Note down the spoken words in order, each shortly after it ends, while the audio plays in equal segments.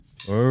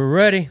We're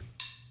ready.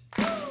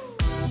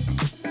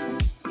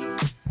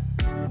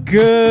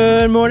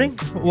 Good morning.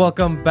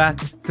 Welcome back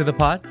to the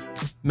pod.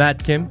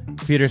 Matt Kim,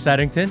 Peter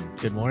Saddington.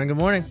 Good morning, good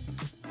morning.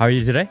 How are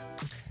you today?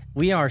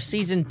 We are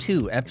season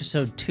 2,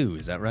 episode 2,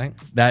 is that right?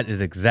 That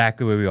is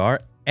exactly where we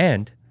are.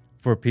 And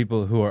for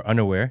people who are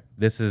unaware,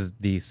 this is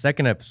the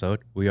second episode.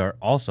 We are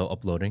also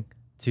uploading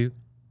to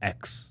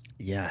X.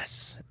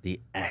 Yes, the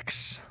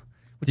X.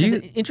 Which is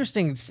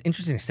interesting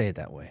to say it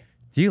that way.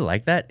 Do you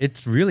like that?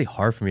 It's really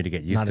hard for me to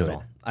get used to it.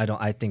 Not at all.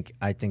 I think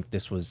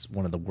this was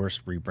one of the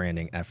worst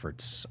rebranding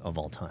efforts of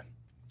all time.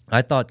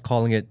 I thought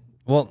calling it,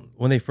 well,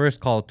 when they first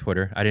called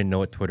Twitter, I didn't know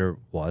what Twitter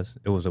was.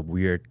 It was a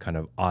weird kind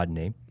of odd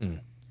name.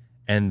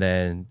 And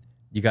then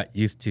you got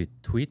used to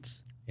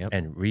tweets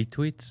and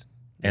retweets.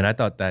 And I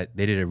thought that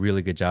they did a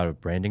really good job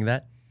of branding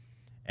that.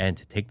 And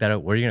to take that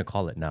out, what are you going to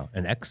call it now?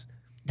 An X?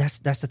 That's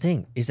the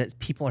thing, is that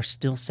people are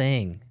still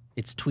saying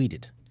it's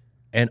tweeted.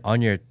 And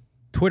on your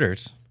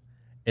Twitters,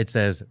 it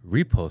says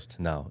repost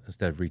now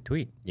instead of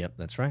retweet. Yep,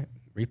 that's right.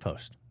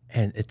 Repost.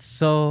 And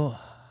it's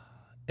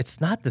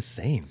not the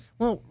same.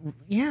 Well,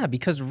 yeah,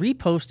 because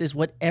repost is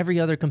what every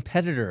other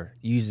competitor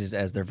uses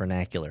as their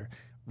vernacular.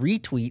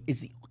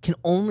 Retweet can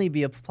only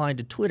be applied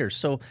to Twitter.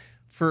 So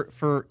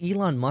for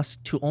Elon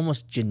Musk to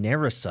almost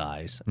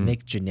genericize,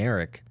 make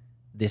generic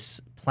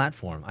this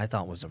platform, I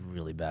thought was a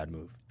really bad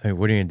move. I mean,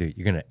 what are you going to do?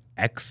 You're going to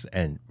X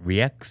and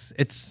re-X?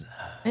 It's...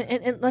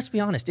 And let's be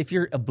honest, if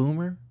you're a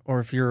boomer or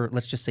if you're,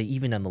 let's just say,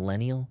 even a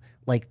millennial,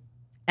 like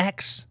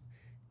X,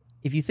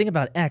 if you think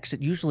about X,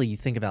 usually you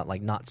think about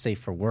like not safe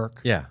for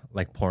work. Yeah,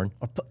 like porn.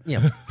 Or,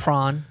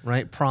 prawn,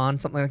 right? Prawn,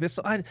 something like this.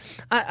 So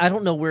I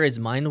don't know where his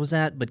mind was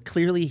at, but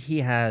clearly he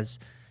has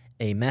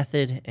a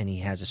method and he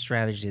has a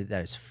strategy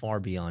that is far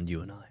beyond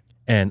you and I.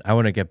 And I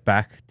want to get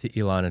back to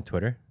Elon and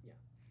Twitter. Yeah.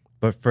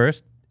 But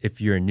first, if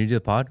you're new to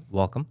the pod,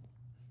 welcome.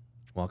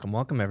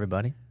 Welcome,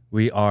 everybody.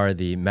 We are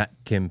the Matt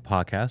Kim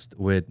podcast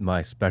with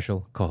my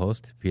special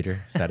co-host,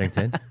 Peter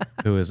Saddington,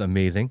 who is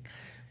amazing.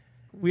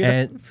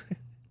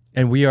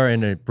 And we are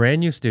in a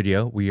brand new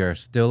studio. We are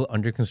still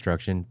under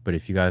construction, but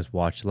if you guys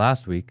watched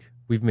last week,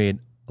 we've made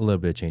a little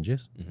bit of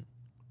changes,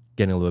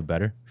 getting a little bit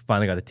better.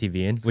 Finally got the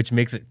TV in, which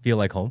makes it feel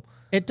like home.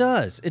 It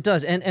does.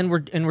 And we're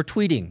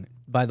tweeting,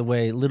 by the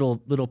way,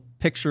 little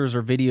pictures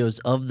or videos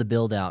of the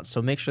build out.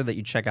 So make sure that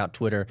you check out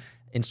Twitter,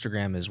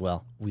 Instagram as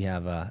well. We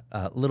have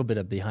a little bit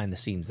of behind the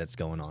scenes that's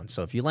going on.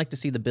 So if you'd like to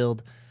see the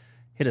build,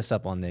 hit us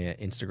up on the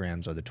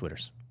Instagrams or the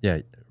Twitters. Yeah,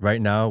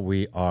 right now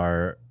we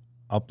are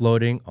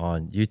uploading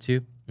on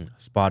YouTube,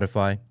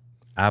 Spotify,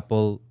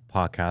 Apple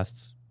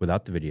Podcasts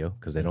without the video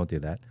because they don't do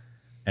that,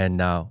 and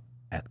now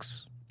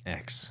X.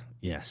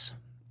 Yes.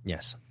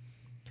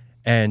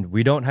 And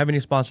we don't have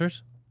any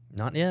sponsors.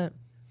 Not yet.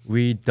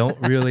 We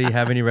don't really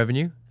have any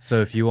revenue.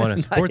 So if you want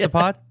to support the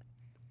pod,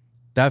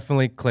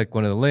 definitely click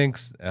one of the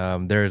links.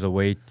 There is a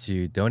way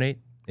to donate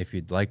if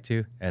you'd like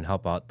to and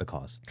help out the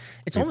cause.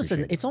 It's almost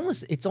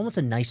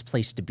a nice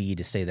place to be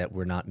to say that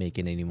we're not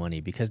making any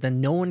money, because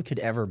then no one could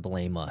ever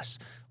blame us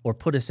or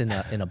put us in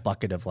a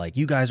bucket of like,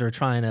 you guys are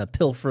trying to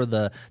pilfer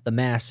the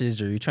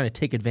masses or you're trying to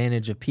take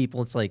advantage of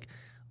people. It's like,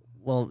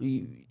 well,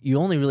 you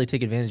only really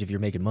take advantage if you're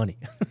making money.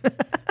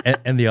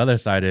 and the other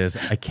side is,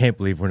 I can't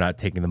believe we're not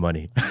taking the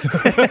money.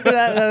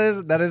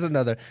 that is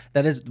another.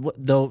 That is,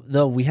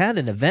 though we had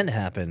an event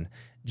happen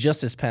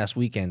just this past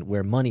weekend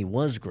where money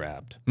was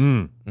grabbed.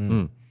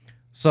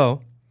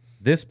 So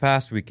this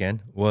past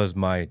weekend was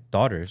my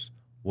daughter's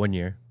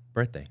 1-year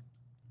birthday.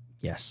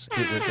 Yes,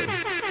 it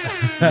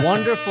was a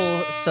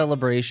wonderful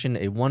celebration,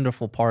 a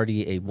wonderful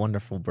party, a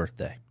wonderful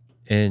birthday.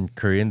 In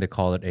Korean, they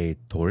call it a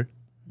돌.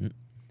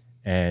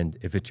 And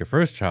if it's your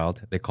first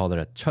child, they call it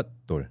a 첫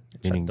돌,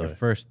 meaning your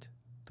first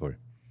돌.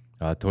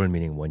 돌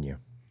meaning 1 year.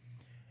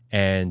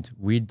 And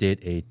we did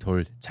a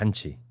돌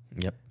잔치,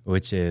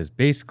 which is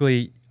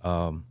basically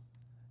a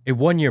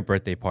 1-year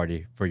birthday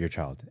party for your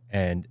child.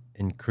 And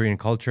in Korean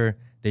culture,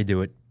 they do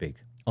it big.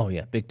 Oh,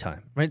 yeah, big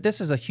time. Right? This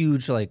is a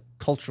huge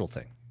cultural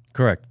thing.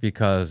 Correct,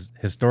 because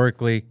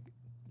historically,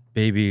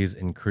 babies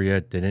in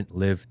Korea didn't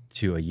live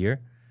to a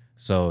year.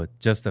 So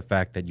just the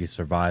fact that you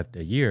survived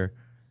a year,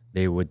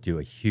 they would do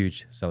a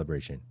huge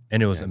celebration.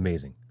 And it was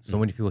amazing. So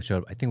many people showed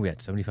up. I think we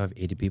had 75,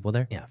 80 people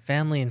there. Yeah,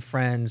 family and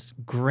friends,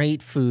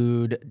 great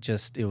food.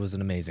 Just, it was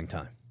an amazing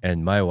time.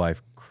 And my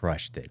wife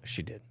crushed it.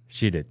 She did.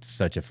 She did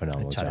such a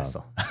phenomenal job.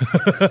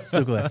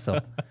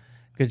 수고했어.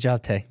 Good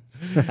job, Tae.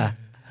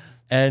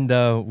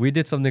 And we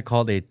did something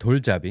called a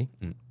돌잡이,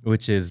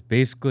 which is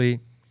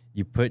basically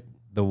you put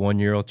the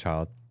 1-year-old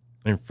child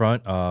in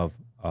front of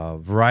a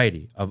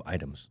variety of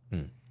items.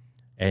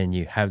 And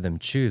you have them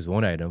choose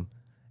one item,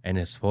 and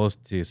it's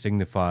supposed to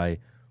signify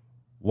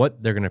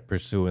what they're going to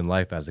pursue in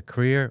life as a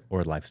career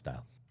or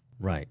lifestyle.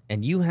 Right.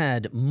 And you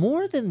had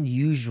more than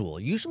usual.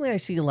 Usually I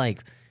see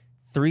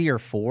 3 or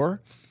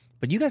 4,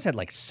 but you guys had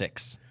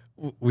 6.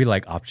 We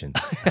like options.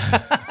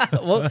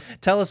 Well,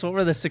 tell us, what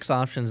were the 6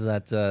 options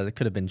that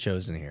could have been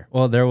chosen here?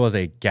 Well, there was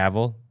a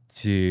gavel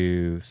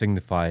to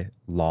signify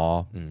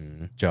law,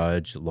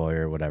 judge,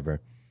 lawyer, whatever.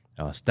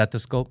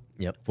 Stethoscope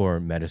for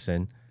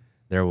medicine.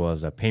 There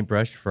was a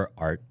paintbrush for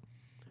art.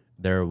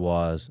 There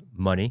was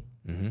money.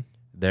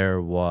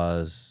 There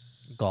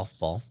was Golf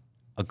ball.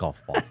 a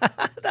golf ball.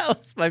 That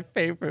was my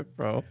favorite,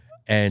 bro.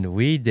 And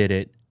we did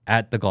it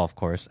at the golf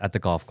course, at the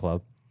golf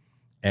club.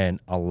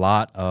 And a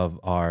lot of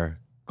our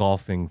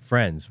golfing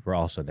friends were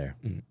also there.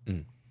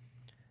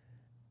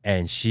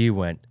 And she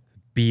went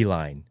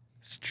beeline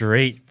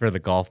straight for the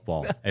golf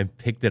ball and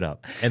picked it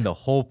up. And the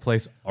whole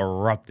place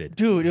erupted.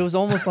 Dude, it was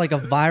almost like a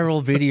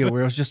viral video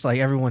where it was just like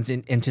everyone's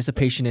in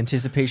anticipation, and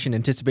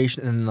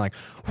then like,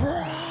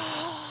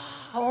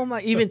 oh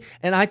my,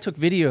 and I took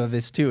video of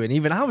this too. And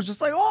even I was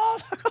just like, oh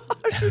my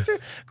gosh,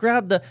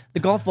 grab the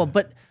golf ball.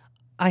 But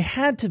I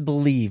had to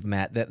believe,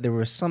 Matt, that there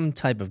was some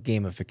type of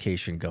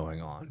gamification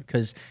going on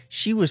because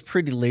she was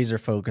pretty laser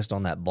focused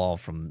on that ball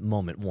from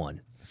moment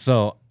one.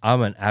 So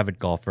I'm an avid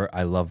golfer.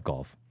 I love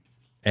golf.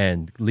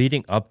 And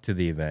leading up to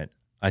the event,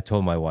 I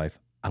told my wife,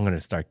 I'm going to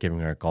start giving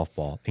her a golf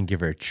ball and give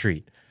her a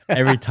treat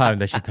every time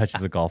that she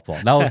touches a golf ball.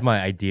 That was my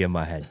idea in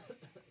my head.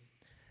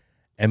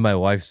 And my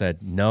wife said,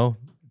 no,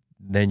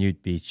 then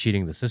you'd be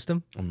cheating the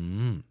system.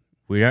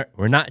 We're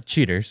not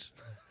cheaters,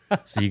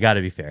 so you got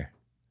to be fair.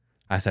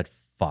 I said,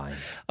 fine.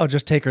 I'll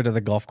just take her to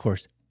the golf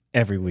course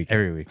every week.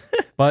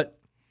 But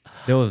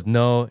there was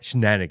no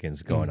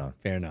shenanigans going on.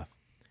 Fair enough.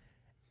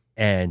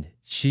 And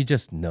she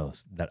just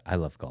knows that I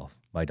love golf,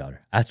 my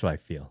daughter. That's what I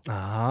feel.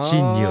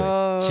 She knew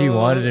it. She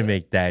wanted to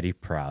make daddy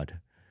proud.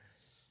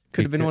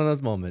 Could have been one of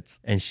those moments.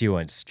 And she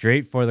went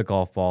straight for the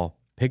golf ball,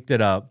 picked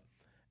it up,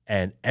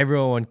 and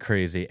everyone went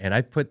crazy. And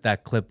I put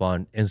that clip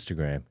on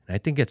Instagram. And I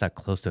think it's at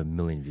close to 1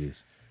 million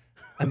views.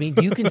 I mean,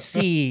 you can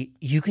see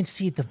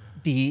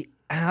the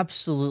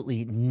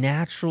absolutely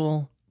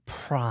natural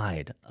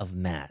pride of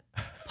Matt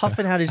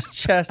puffing out his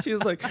chest. He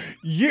was like,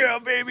 yeah,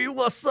 baby,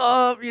 what's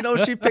up? You know,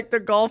 she picked the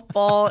golf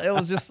ball. It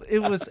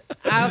was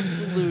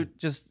absolute,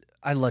 just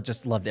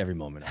loved every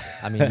moment of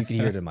it. I mean, you could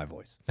hear it in my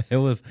voice. It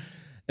was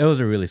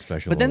a really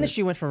special But then moment.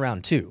 she went for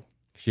round 2.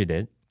 She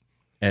did.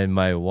 And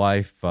my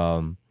wife,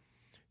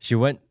 she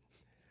went,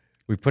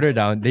 we put her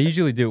down. They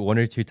usually do it 1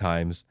 or 2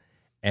 times.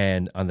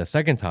 And on the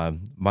second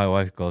time, my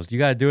wife goes, you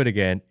got to do it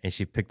again. And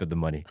she picked up the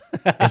money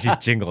and she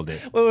jingled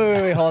it.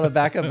 Wait, hold on,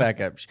 back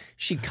up.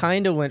 She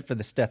kind of went for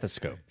the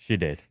stethoscope. She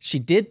did. She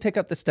did pick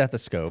up the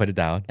stethoscope. Put it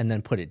down. And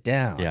then put it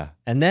down. Yeah.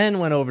 And then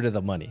went over to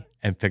the money.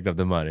 And picked up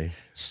the money.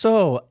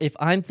 So if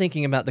I'm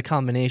thinking about the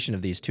combination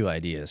of these two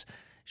ideas,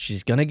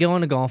 she's going to go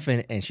into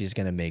golfing and she's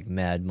going to make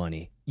mad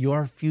money.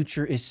 Your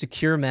future is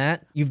secure,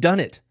 Matt. You've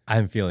done it.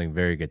 I'm feeling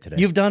very good today.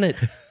 You've done it.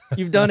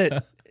 You've done it.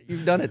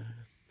 You've done it.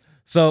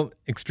 So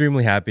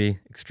extremely happy,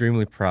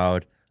 extremely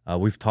proud.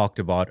 We've talked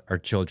about our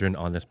children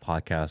on this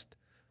podcast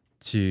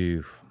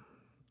to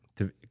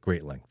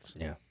great lengths.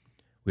 Yeah.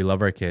 We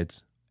love our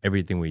kids.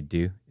 Everything we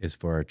do is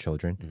for our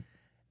children.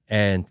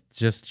 And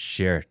just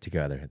share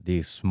together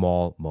these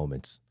small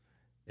moments.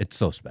 It's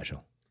so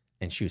special.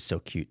 And she was so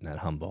cute and that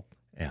humble.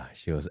 Yeah,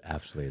 she was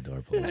absolutely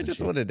adorable. I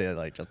just wanted to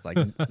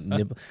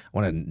nibble. I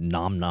want to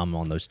nom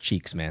on those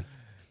cheeks, man.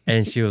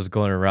 And she was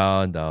going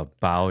around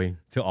bowing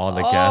to all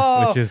the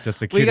guests, which is just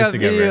the cutest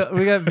thing ever.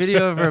 We got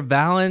video of her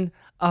bowing.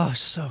 Oh,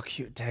 so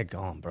cute.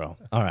 Daggone, bro.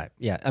 All right.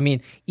 Yeah. I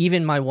mean,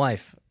 even my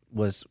wife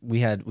we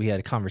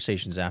had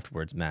conversations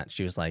afterwards, Matt.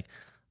 She was like,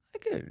 I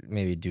could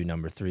maybe do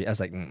number 3. I was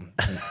like,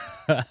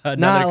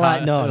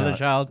 Another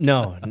child?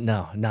 No,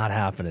 not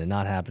happening.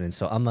 Not happening.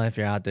 So I'm like, if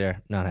you're out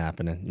there, not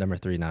happening. Number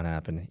 3, not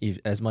happening.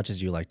 As much as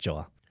you like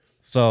Joa.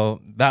 So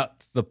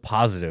that's the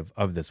positive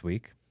of this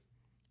week.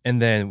 And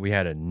then we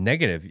had a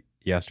negative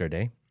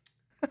yesterday.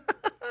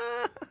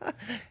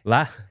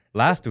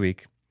 Last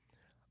week,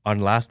 on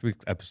last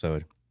week's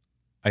episode,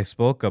 I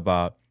spoke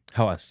about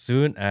how as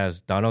soon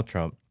as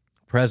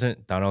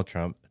President Donald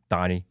Trump,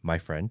 Donnie, my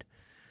friend,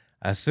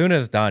 as soon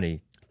as Donnie,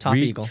 Top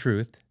Eagle,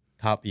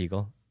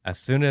 as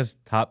soon as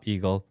Top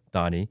Eagle,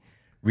 Donnie,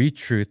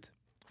 retruthed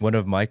one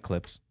of my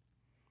clips,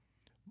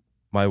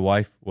 my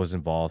wife was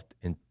involved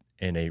in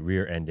a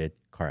rear-ended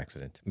car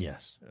accident.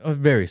 Yes.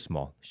 Very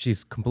small.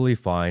 She's completely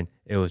fine.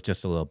 It was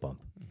just a little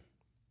bump.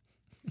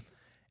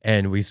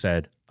 And we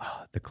said,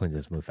 the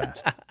Clintons move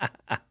fast.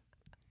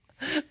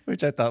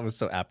 Which I thought was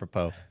so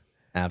apropos.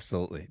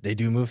 Absolutely. They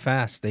do move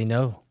fast. They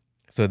know.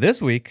 So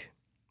this week,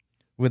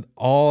 with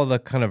all the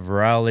kind of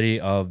virality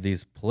of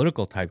these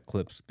political type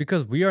clips,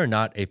 because we are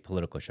not a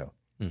political show.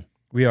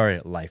 We are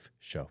a life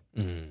show.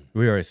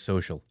 We are a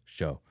social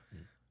show.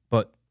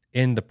 But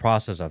in the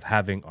process of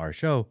having our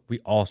show, we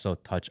also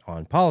touch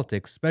on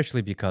politics,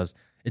 especially because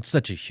it's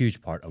such a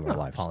huge part of our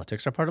lives.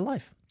 Politics are part of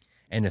life.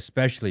 And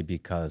especially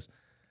because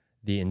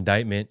the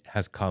indictment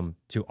has come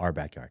to our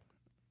backyard.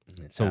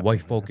 So why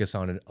focus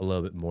on it a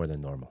little bit more than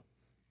normal?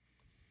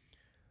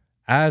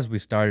 As we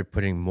started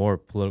putting more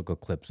political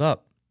clips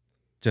up,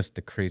 just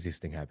the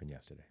craziest thing happened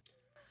yesterday.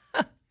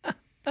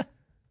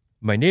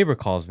 My neighbor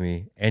calls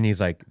me and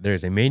he's like,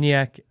 there's a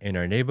maniac in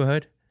our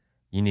neighborhood.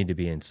 You need to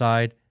be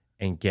inside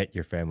and get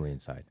your family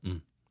inside.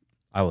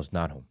 I was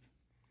not home.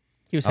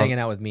 He was hanging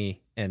out with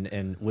me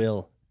and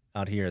Will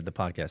out here at the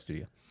podcast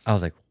studio. I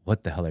was like,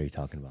 what the hell are you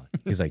talking about?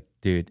 He's like,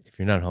 dude, if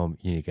you're not home,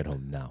 you need to get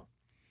home now.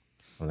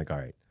 I'm like, all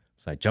right.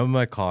 So I jump in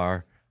my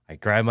car. I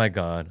grab my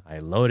gun. I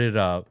load it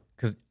up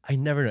because I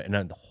never know.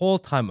 And the whole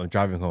time I'm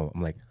driving home,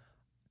 I'm like,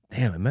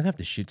 damn, am I gonna have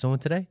to shoot someone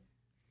today?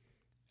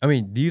 I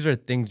mean, these are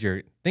things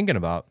you're thinking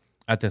about.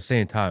 At the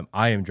same time,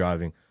 I am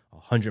driving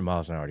 100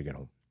 miles an hour to get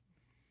home.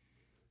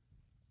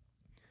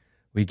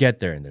 We get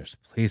there and there's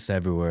police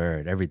everywhere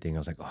and everything. I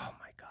was like, oh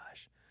my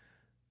gosh,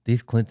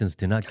 these Clintons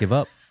do not give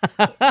up.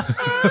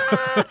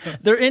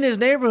 They're in his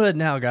neighborhood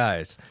now,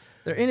 guys.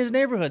 They're in his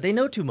neighborhood. They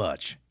know too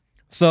much.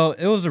 So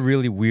it was a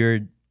really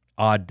weird,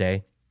 odd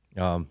day.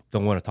 Don't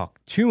want to talk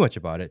too much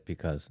about it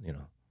because,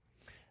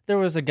 There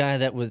was a guy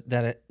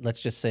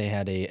let's just say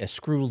had a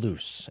screw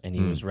loose, and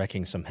he was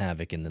wrecking some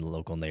havoc in the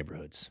local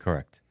neighborhoods.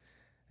 Correct.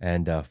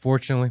 And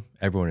fortunately,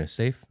 everyone is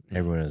safe.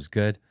 Everyone is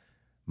good.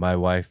 My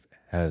wife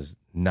has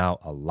now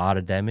a lot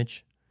of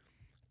damage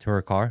to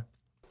her car.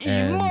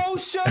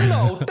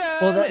 Emotional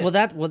damage.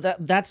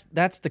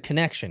 That's the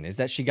connection. Is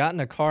that she got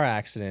in a car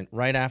accident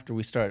right after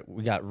we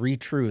got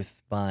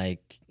Retruth by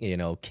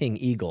King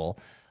Eagle,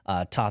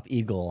 Top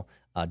Eagle,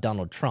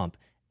 Donald Trump,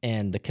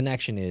 and the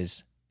connection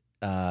is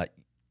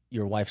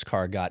your wife's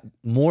car got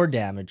more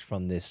damage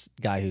from this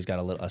guy who's got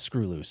a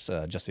screw loose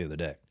just the other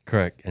day.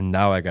 Correct. And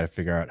now I got to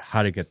figure out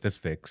how to get this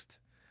fixed.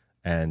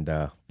 And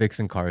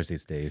fixing cars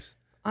these days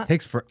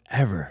takes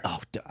forever. Oh,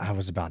 I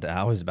was about to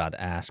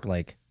ask.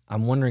 Like,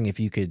 I'm wondering if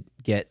you could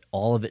get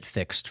all of it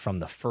fixed from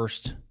the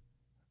first.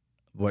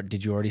 What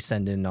did you already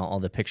send in all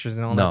the pictures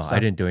and all that stuff? No, I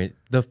didn't do it.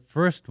 The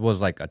first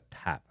was like a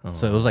tap,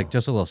 so it was like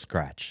just a little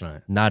scratch,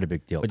 right. Not a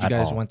big deal. But you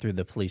guys went through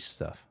the police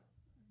stuff,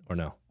 or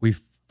no? We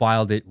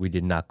filed it. We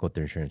did not go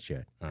through insurance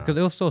yet because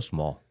it was so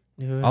small.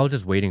 Yeah. I was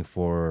just waiting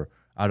for,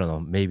 I don't know,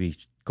 maybe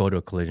go to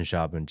a collision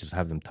shop and just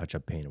have them touch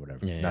up paint or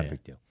whatever. Not a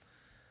big deal.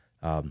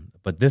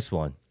 But this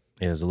one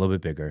is a little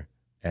bit bigger,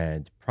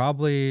 and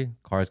probably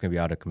car's gonna be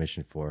out of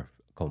commission for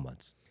a couple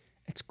months.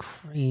 It's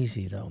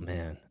crazy though,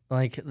 man.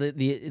 Like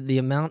the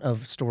amount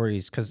of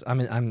stories, because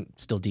I'm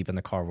still deep in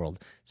the car world.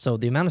 So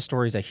the amount of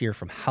stories I hear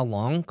from how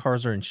long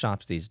cars are in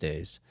shops these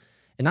days,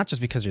 and not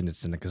just because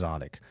it's an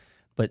exotic,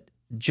 but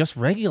just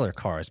regular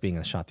cars being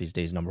in the shop these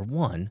days, number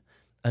one.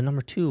 And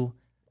number two,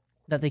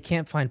 that they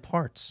can't find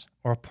parts,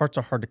 or parts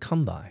are hard to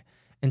come by.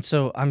 And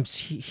so I'm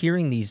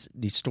hearing these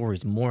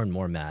stories more and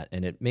more, Matt,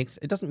 and it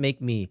doesn't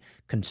make me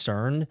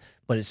concerned,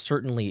 but it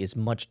certainly is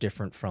much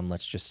different from,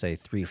 let's just say,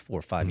 3,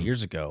 4, 5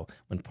 years ago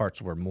when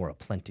parts were more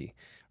aplenty,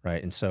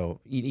 right? And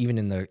so even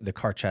in the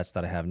car chats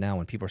that I have now,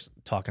 when people are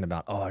talking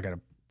about, oh, I got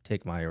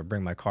to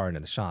bring my car into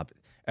the shop,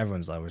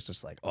 everyone's always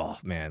just like, oh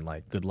man,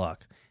 like good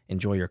luck,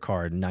 enjoy your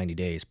car in 90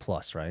 days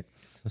plus, right?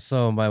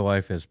 So my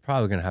wife is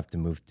probably gonna have to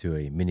move to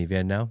a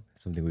minivan now.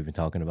 Something we've been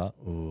talking about.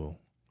 Ooh.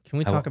 Can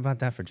we talk about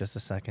that for just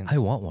a second? I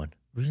want one.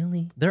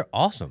 Really? They're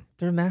awesome.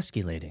 They're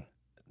emasculating.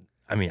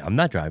 I mean, I'm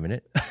not driving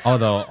it.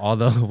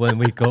 Although when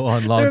we go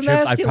on long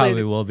trips, I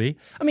probably will be.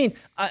 I mean,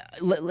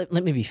 let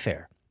me be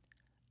fair.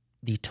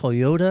 The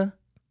Toyota,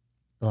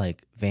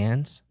 like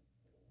vans,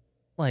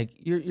 like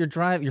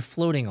you're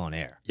floating on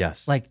air.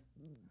 Yes. Like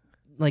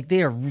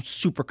they are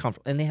super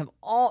comfortable, and they have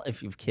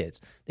if you have kids,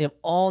 they have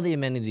all the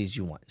amenities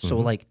you want. So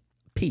like,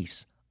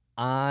 peace.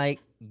 I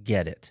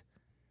get it,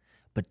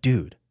 but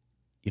dude.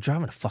 You're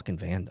driving a fucking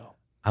van, though.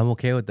 I'm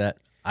okay with that.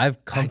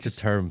 I've come to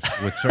terms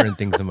with certain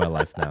things in my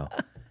life now.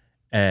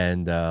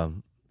 And I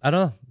don't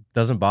know. It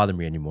doesn't bother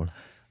me anymore.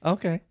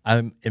 Okay.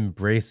 I'm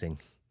embracing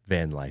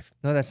van life.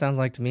 No, that sounds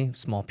like to me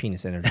small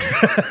penis energy.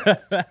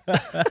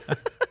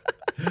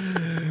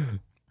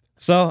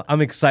 So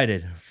I'm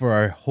excited for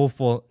our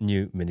hopeful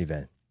new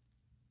minivan.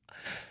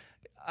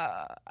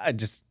 I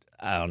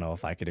don't know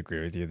if I could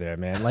agree with you there,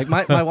 man. Like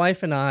my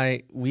wife and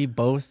I, we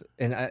both,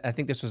 and I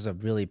think this was a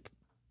really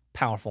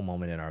powerful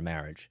moment in our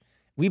marriage.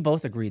 We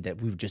both agreed that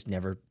we would just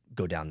never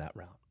go down that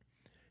route.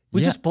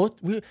 I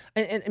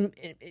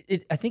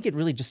think it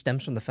really just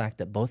stems from the fact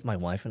that both my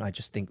wife and I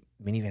just think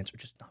minivans are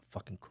just not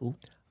fucking cool.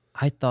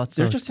 I thought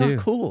so. They're just too.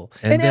 not cool.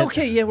 And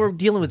then, we're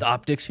dealing with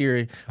optics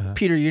here.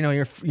 Peter, you're in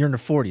your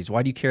 40s.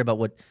 Why do you care about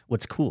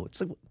what's cool?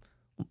 It's like,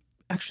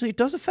 actually, it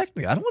does affect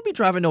me. I don't want to be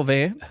driving no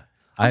van.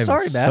 I'm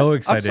sorry, man. So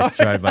excited to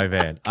drive my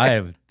van. I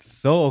am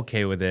so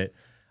okay with it.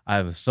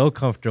 I'm so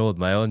comfortable with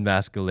my own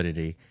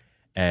masculinity.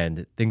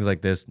 And things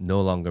like this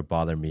no longer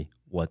bother me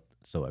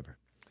whatsoever.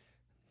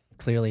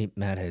 Clearly,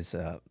 Matt has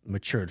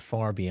matured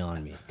far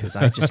beyond me because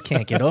I just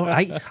can't get over.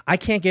 I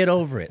can't get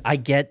over it. I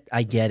get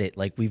it.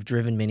 Like we've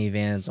driven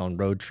minivans on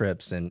road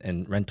trips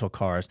and rental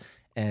cars,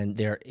 and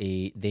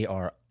they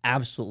are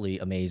absolutely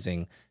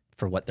amazing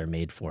for what they're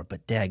made for.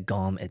 But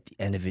daggum, at the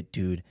end of it,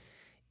 dude,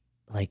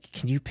 like,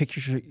 can you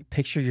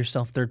picture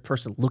yourself third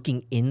person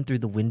looking in through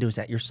the windows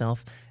at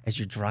yourself as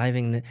you're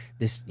driving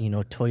this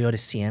Toyota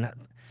Sienna?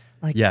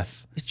 Like,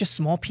 yes, it's just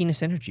small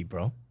penis energy,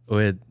 bro.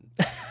 With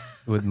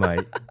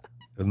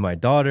my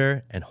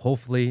daughter and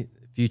hopefully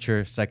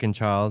future second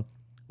child,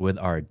 with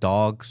our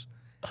dogs,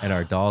 and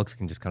our dogs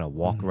can just kind of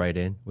walk right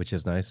in, which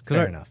is nice.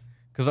 Fair enough.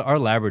 Because our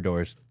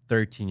Labrador is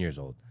 13 years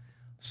old,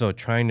 so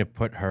trying to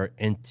put her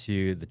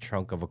into the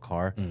trunk of a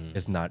car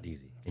is not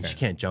easy, and she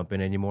can't jump in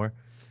anymore.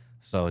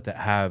 So to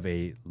have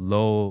a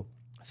low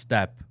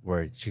step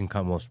where she can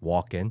almost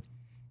walk in.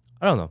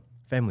 I don't know.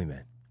 Family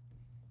man.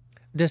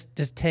 Does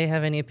Tay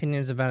have any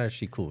opinions about it? Or is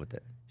she cool with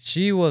it?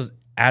 She was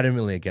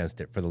adamantly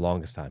against it for the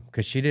longest time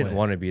because she didn't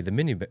want to be the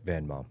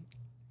minivan mom.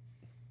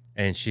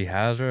 And she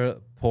has her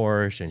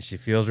Porsche and she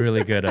feels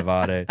really good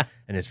about it.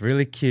 And it's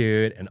really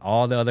cute. And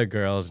all the other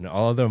girls and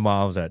all their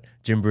moms at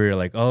Gymboree are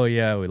like, oh,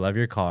 yeah, we love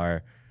your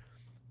car.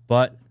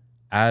 But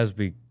as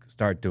we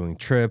start doing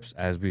trips,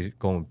 as we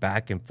going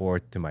back and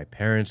forth to my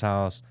parents'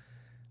 house,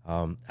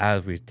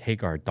 as we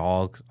take our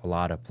dogs a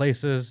lot of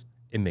places,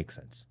 it makes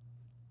sense.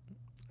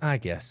 I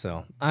guess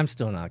so. I'm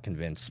still not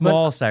convinced.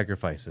 Small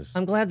sacrifices.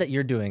 I'm glad that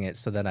you're doing it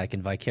so that I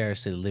can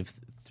vicariously live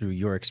through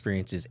your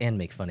experiences and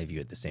make fun of you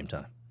at the same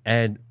time.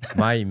 And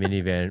my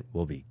minivan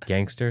will be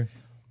gangster.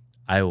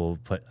 I will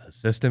put a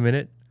system in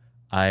it.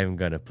 I'm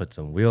going to put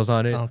some wheels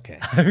on it. Okay.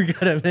 I'm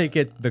going to make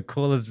it the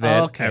coolest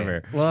van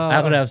ever. Well,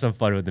 I'm going to have some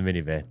fun with the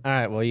minivan. All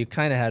right. Well, you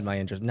kind of had my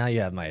interest. Now you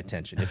have my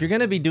attention. If you're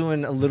going to be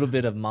doing a little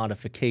bit of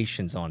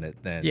modifications on it,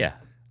 then Yeah.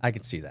 I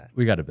can see that.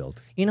 We got to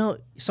build. You know,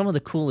 some of the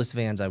coolest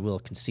vans, I will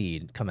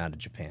concede, come out of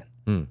Japan.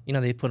 You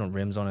know, they put on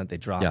rims on it, they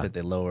drop it,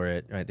 they lower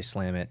it, right? They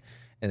slam it,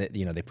 and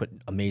they put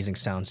amazing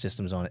sound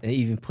systems on it, and they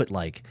even put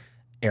like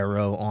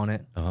Aero on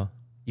it. Uh-huh.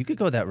 You could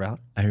go that route.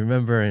 I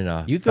remember in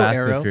Fast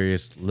and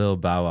Furious, Lil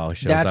Bow Wow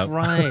shows up. That's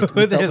right.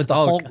 with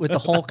the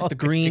Hulk, the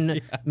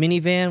green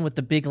minivan with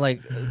the big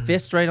like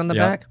fist right on the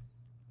back.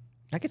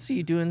 I could see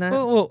you doing that.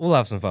 Well, we'll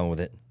have some fun with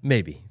it.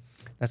 Maybe.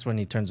 That's when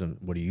he turns on,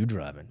 what are you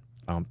driving?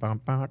 I don't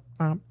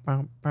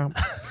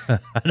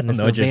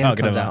know what you're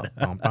talking about.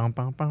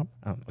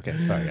 Oh,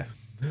 okay, sorry, guys.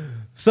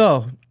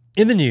 So,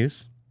 in the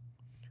news,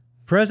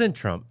 President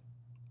Trump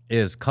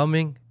is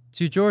coming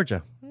to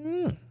Georgia.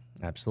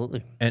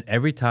 Absolutely. And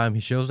every time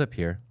he shows up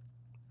here,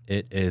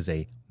 it is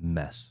a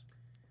mess.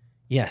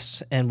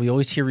 Yes, and we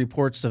always hear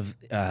reports of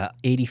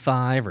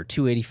 85 or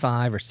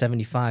 285 or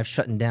 75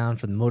 shutting down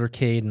for the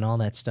motorcade and all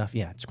that stuff.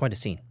 Yeah, it's quite a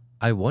scene.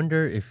 I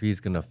wonder if he's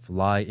going to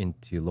fly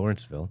into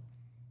Lawrenceville,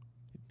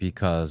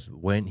 because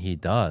when he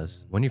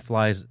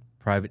flies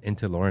private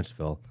into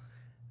Lawrenceville,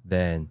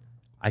 then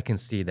I can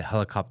see the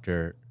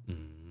helicopter,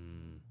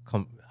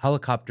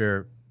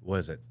 what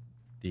is it?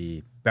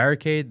 The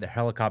barricade, the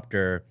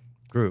helicopter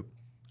group,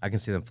 I can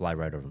see them fly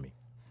right over me.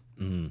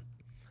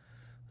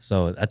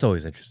 So that's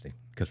always interesting,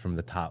 because from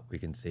the top we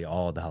can see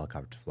all the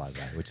helicopters fly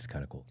by, which is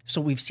kind of cool.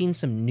 So we've seen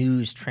some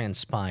news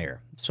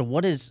transpire. So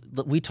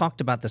we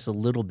talked about this a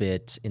little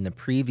bit in the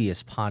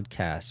previous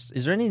podcasts.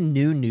 Is there any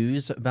new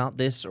news about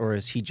this, or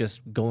is he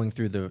just going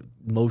through the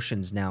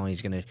motions now and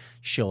he's going to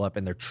show up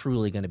and they're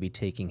truly going to be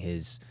taking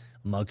his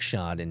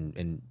mugshot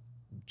and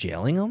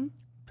jailing him,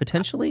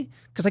 potentially?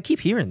 Because I keep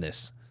hearing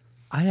this.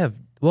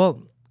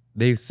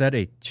 They set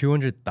a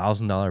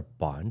 $200,000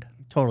 bond.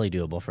 Totally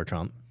doable for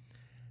Trump.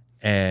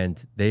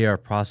 And they are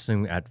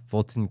processing at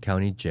Fulton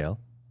County Jail.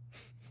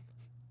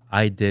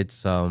 I did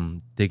some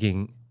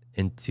digging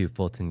into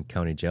Fulton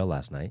County Jail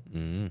last night.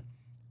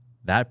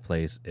 That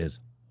place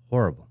is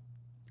horrible.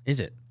 Is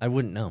it? I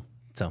wouldn't know.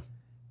 So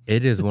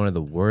it is one of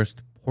the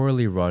worst,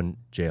 poorly run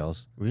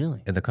jails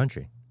really in the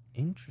country.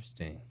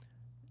 Interesting.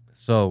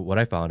 So what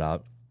I found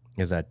out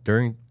is that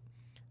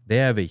they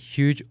have a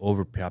huge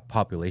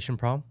overpopulation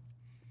problem.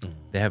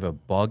 They have a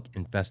bug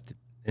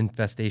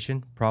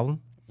infestation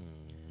problem.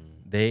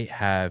 They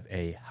have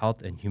a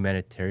health and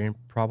humanitarian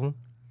problem.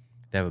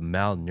 They have a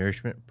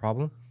malnourishment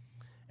problem.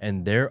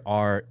 And there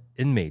are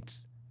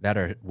inmates that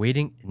are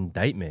waiting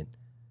indictment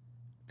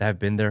that have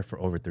been there for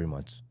over 3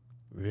 months.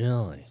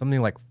 Really?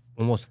 Something like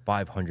almost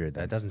 500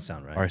 that doesn't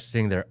sound right. Are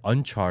sitting there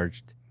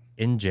uncharged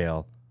in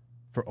jail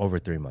for over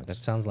 3 months.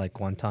 That sounds like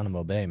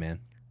Guantanamo Bay, man.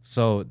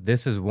 So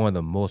this is one of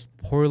the most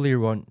poorly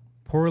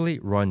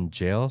run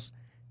jails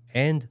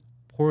and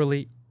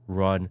poorly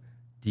run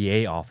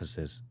DA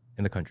offices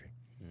in the country.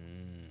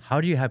 How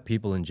do you have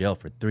people in jail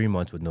for 3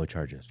 months with no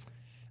charges?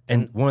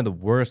 And one of the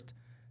worst,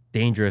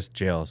 dangerous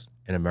jails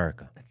in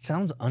America. It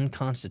sounds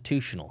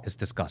unconstitutional. It's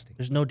disgusting.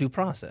 There's no due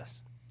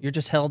process. You're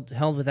just held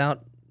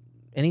without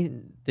any.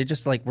 They're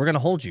just like, we're going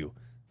to hold you.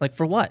 Like,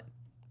 for what?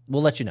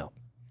 We'll let you know.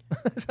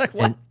 It's like,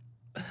 what?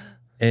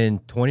 In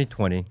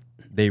 2020,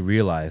 they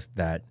realized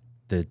that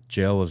the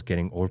jail was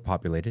getting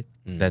overpopulated,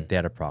 that they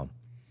had a problem.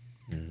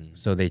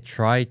 So they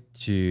tried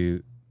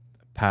to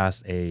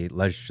pass a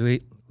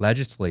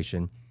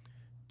legislation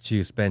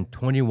to spend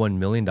 $21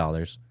 million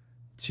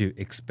to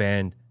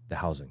expand the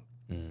housing.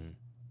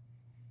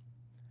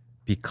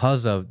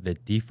 Because of the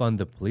defund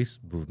the police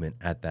movement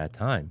at that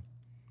time,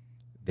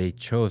 they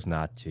chose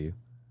not to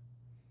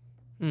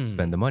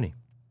spend the money.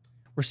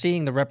 We're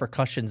seeing the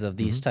repercussions of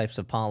these types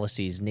of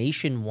policies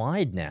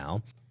nationwide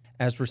now,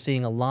 as we're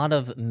seeing a lot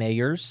of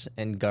mayors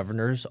and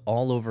governors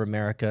all over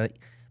America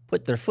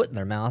put their foot in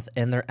their mouth,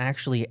 and they're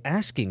actually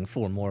asking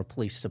for more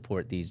police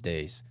support these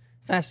days.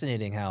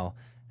 Fascinating how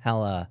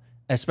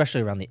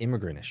especially around the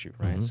immigrant issue,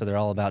 right? So they're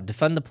all about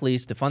defund the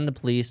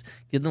police,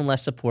 give them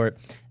less support.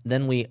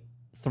 Then we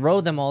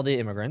throw them all the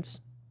immigrants,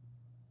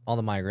 all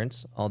the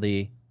migrants, all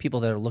the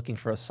people that are looking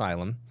for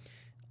asylum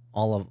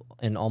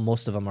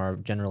most of them are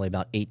generally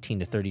about 18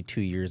 to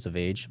 32 years of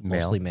age,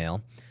 mostly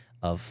male,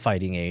 of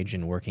fighting age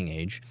and working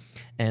age.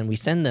 And we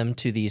send them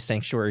to these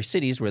sanctuary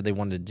cities where they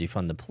wanted to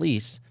defund the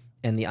police.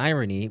 And the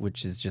irony,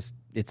 which is just,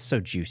 it's so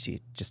juicy,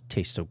 it just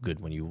tastes so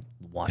good when you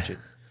watch it,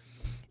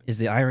 is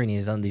the irony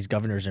is on these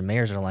governors and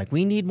mayors that are like,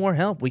 we need more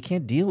help. We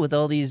can't deal with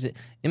all these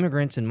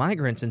immigrants and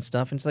migrants and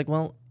stuff. And it's like,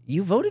 well,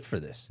 you voted for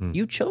this.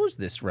 You chose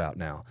this route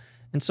now.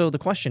 And so the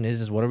question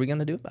is what are we going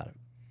to do about it?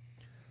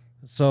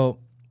 So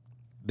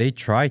they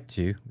tried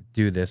to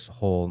do this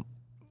whole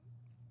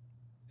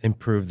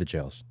improve the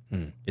jails.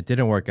 It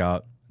didn't work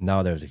out.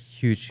 Now there's a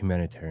huge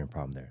humanitarian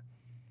problem there.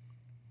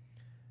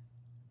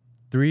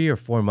 3 or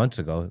 4 months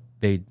ago,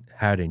 they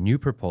had a new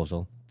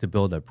proposal to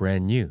build a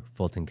brand new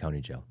Fulton County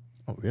jail.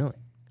 Oh, really?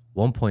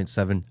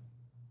 $1.7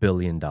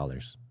 billion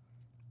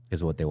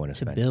is what they want to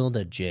spend. To build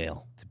a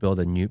jail. To build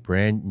a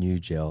brand new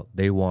jail,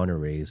 they want to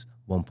raise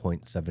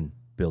 $1.7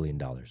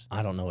 billion.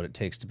 I don't know what it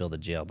takes to build a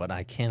jail, but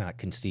I cannot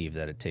conceive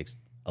that it takes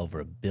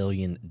over $1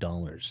 billion to build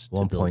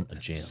a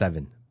jail.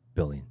 $1.7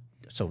 billion.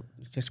 So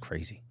it's just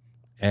crazy.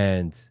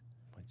 And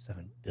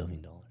 $1.7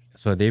 billion.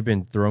 So they've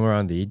been throwing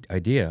around the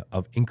idea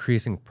of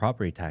increasing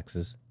property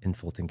taxes in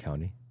Fulton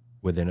County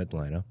within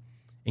Atlanta,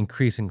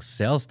 increasing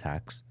sales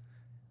tax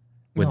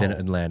within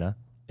Atlanta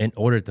in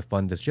order to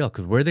fund this jail.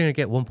 Because where are they going to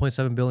get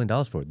 $1.7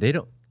 billion for? They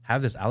don't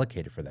have this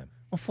allocated for them.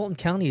 Well, Fulton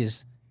County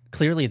is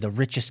clearly the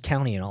richest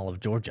county in all of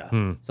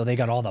Georgia. So they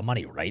got all the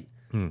money, right?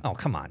 Oh,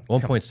 come on.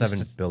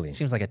 $1.7 billion.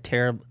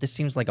 This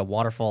seems like a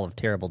waterfall of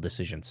terrible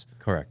decisions.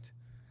 Correct.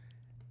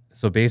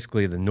 So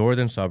basically, the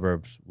northern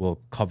suburbs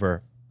will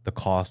cover the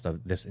cost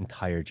of this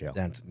entire jail.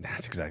 That's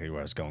exactly where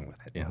I was going with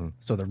it. Yeah.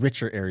 So the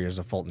richer areas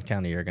of Fulton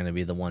County are going to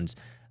be the ones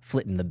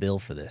footing the bill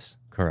for this.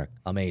 Correct.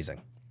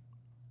 Amazing.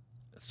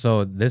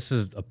 So this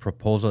is a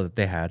proposal that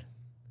they had.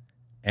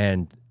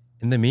 And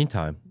in the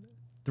meantime,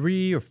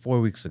 3 or 4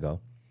 weeks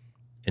ago,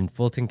 in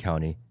Fulton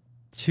County,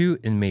 2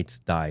 inmates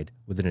died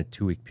within a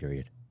 2-week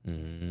period.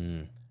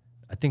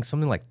 I think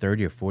something like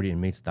 30 or 40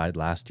 inmates died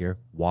last year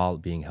while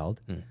being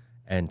held.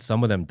 And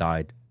some of them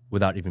died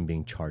without even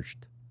being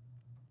charged.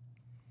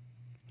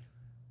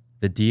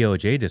 The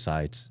DOJ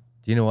decides,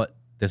 do you know what?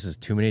 This is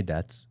too many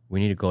deaths.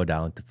 We need to go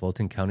down to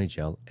Fulton County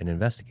Jail and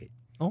investigate.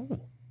 Oh.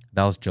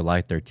 That was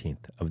July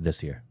 13th of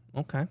this year.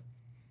 Okay.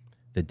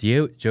 The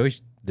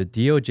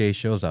DOJ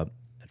shows up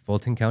at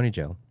Fulton County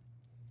Jail,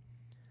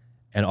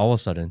 and all of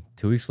a sudden,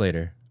 2 weeks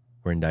later,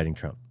 we're indicting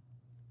Trump.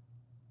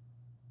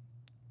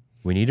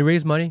 We need to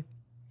raise money.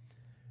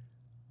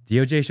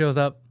 DOJ shows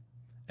up,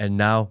 and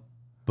now,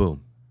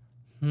 boom.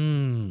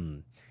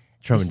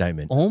 Trump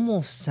indictment.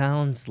 Almost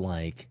sounds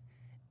like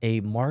a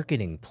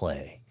marketing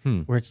play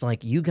where it's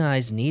like you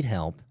guys need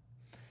help,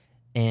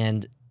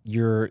 and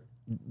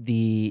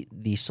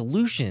the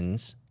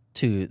solutions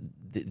to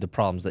the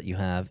problems that you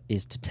have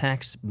is to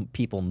tax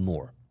people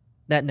more.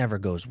 That never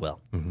goes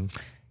well.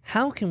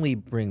 How can we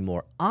bring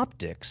more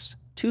optics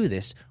to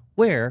this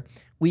where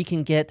we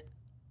can get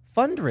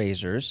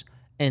fundraisers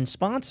and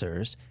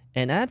sponsors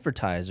and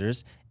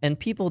advertisers and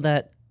people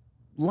that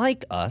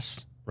like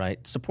us,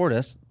 right, support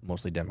us,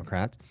 mostly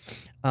Democrats,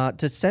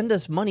 to send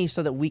us money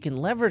so that we can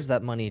leverage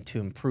that money to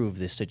improve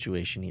this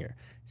situation here?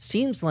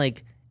 Seems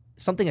like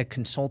something a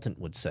consultant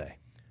would say.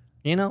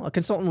 You know, a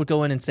consultant would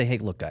go in and say, hey,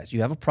 look, guys,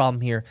 you have a problem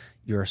here.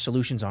 Your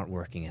solutions aren't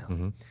working out.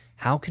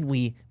 How can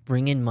we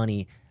bring in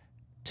money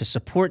to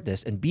support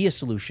this and be a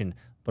solution,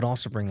 but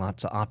also bring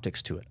lots of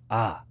optics to it?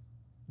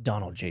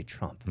 Donald J.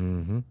 Trump.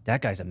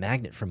 That guy's a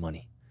magnet for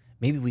money.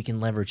 Maybe we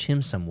can leverage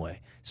him some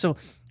way. So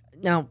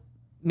now,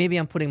 maybe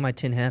I'm putting my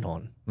tin hat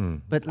on,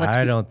 but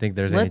I don't think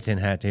there's any tin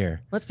hat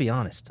here. Let's be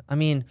honest. I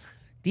mean,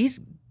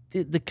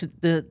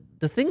 the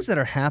things that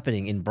are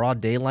happening in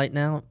broad daylight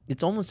now,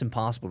 it's almost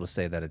impossible to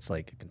say that it's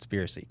like a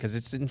conspiracy because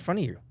it's in front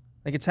of you,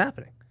 like it's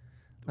happening.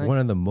 Like, one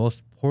of the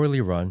most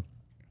poorly run,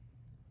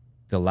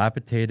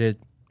 dilapidated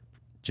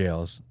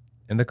jails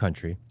in the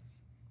country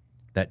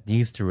that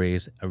needs to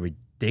raise a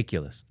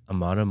ridiculous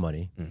amount of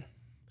money,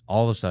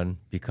 all of a sudden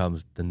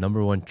becomes the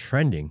 #1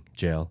 trending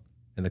jail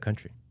in the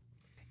country.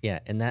 Yeah,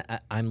 and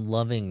that I'm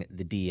loving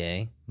the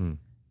DA,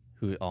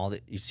 who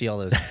you see all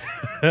those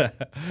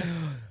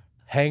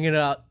hanging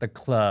out the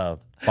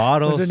club,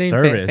 bottle What's her name?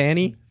 service.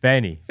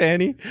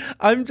 Fanny.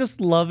 I'm just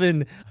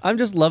loving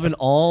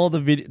all the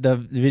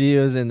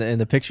videos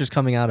and the pictures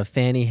coming out of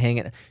Fanny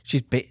hanging.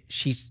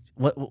 She's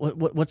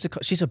what's it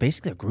called? She's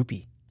basically a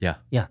groupie. Yeah.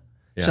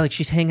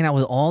 She's hanging out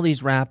with all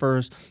these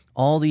rappers,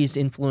 all these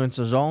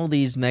influencers, all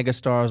these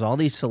megastars, all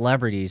these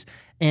celebrities,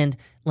 and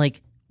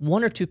like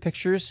 1 or 2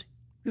 pictures,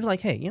 you're like,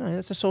 hey,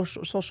 it's a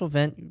social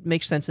event. It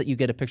makes sense that you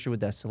get a picture with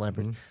that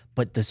celebrity.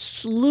 But the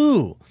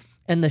slew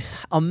and the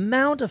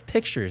amount of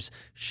pictures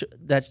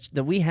that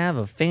we have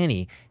of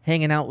Fanny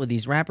hanging out with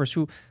these rappers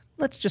who,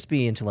 let's just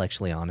be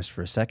intellectually honest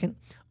for a second,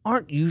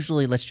 aren't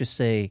usually, let's just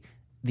say,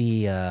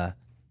 the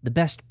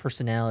best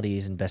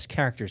personalities and best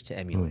characters to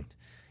emulate.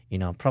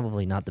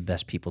 Probably not the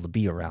best people to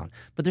be around.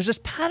 But there's this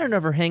pattern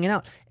of her hanging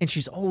out, and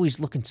she's always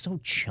looking so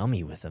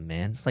chummy with them,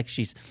 man. It's like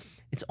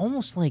it's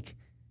almost like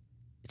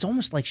it's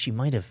almost like she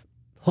might have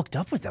hooked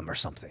up with them or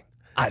something.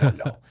 I don't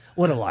know.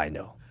 What do I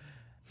know?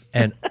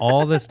 And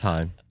all this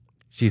time,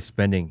 she's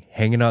spending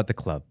hanging out at the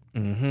club,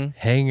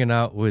 hanging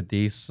out with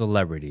these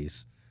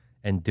celebrities,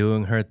 and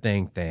doing her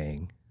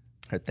thing.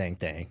 Her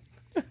thing.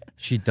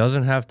 She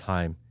doesn't have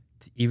time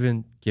to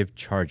even give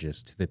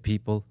charges to the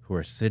people who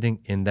are sitting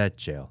in that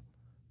jail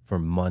for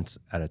months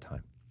at a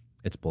time.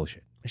 It's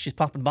bullshit. She's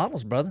popping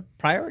bottles, brother.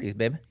 Priorities,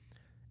 baby.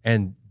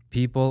 And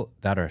people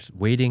that are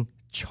waiting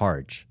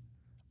charge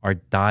are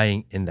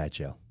dying in that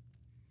jail.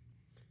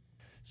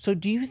 So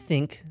do you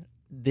think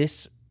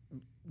this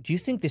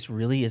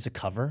really is a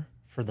cover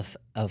for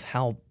of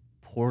how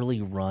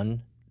poorly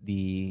run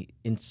the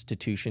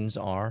institutions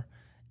are?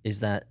 Is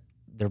that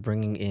they're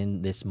bringing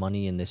in this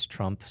money in this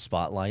Trump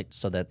spotlight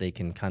so that they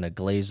can kind of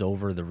glaze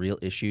over the real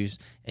issues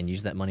and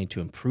use that money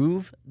to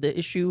improve the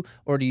issue?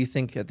 Or do you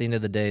think at the end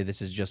of the day,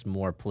 this is just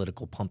more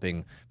political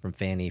pumping from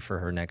Fannie for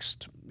her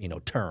next,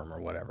 term or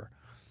whatever?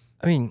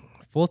 I mean,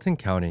 Fulton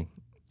County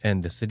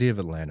and the city of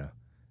Atlanta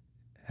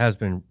has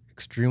been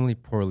extremely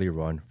poorly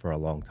run for a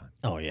long time.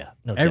 Oh, yeah.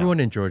 No Everyone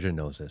doubt. in Georgia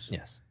knows this.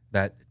 Yes.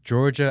 That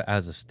Georgia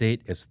as a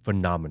state is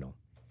phenomenal.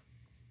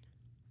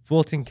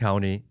 Fulton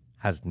County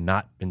has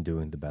not been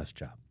doing the best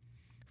job.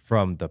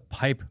 From the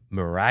pipe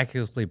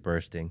miraculously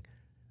bursting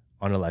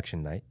on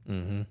election night,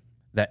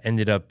 that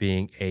ended up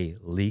being a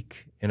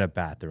leak in a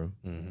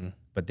bathroom,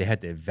 but they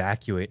had to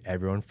evacuate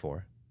everyone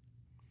for.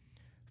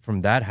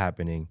 From that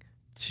happening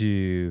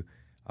to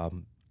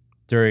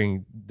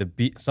during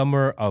the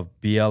summer of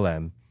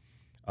BLM,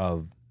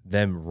 of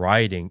them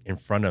rioting in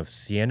front of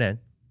CNN.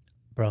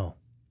 Bro,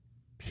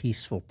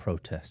 peaceful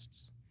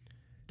protests.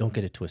 Don't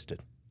get it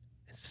twisted.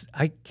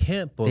 I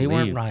can't believe they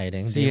weren't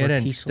rioting. CNN they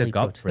were peacefully stuck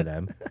up for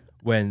them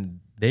when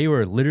they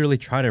were literally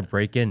trying to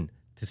break in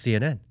to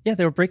CNN. Yeah,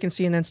 they were breaking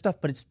CNN stuff,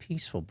 but it's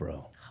peaceful,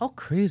 bro. How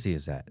crazy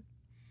is that?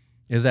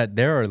 Is that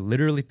there are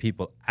literally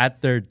people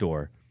at their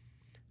door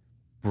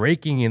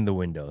breaking in the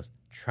windows,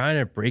 trying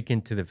to break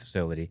into the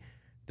facility.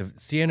 The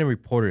CNN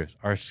reporters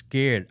are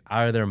scared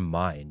out of their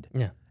mind.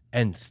 Yeah.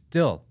 And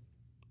still,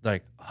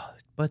 but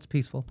it's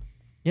peaceful.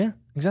 Yeah,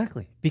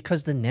 exactly.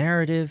 Because the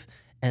narrative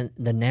and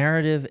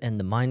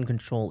the mind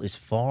control is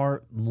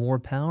far more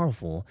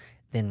powerful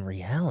than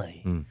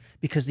reality.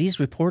 Because these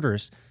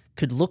reporters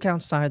could look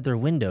outside their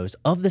windows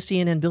of the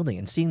CNN building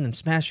and seeing them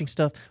smashing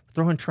stuff,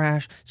 throwing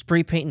trash,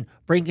 spray painting,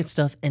 breaking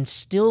stuff, and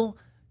still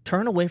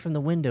turn away from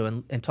the window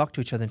and talk to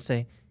each other and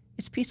say,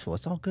 it's peaceful.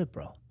 It's all good,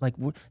 bro. Like,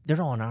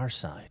 they're on our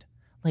side.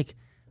 Like,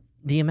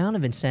 the amount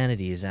of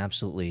insanity is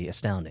absolutely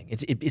astounding.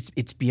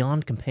 It's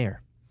beyond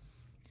compare.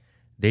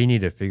 They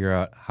need to figure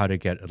out how to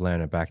get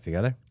Atlanta back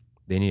together.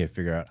 They need to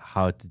figure out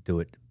how to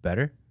do it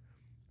better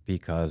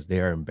because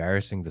they are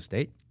embarrassing the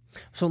state.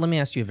 So let me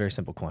ask you a very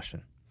simple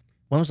question.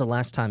 When was the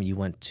last time you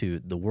went to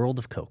the World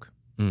of Coke?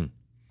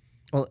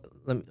 Well,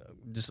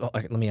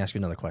 let me ask you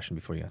another question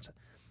before you answer.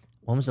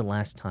 When was the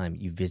last time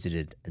you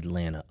visited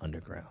Atlanta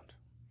Underground?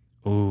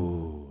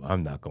 Ooh,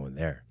 I'm not going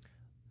there.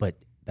 But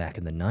back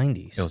in the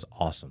 90s. It was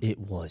awesome. It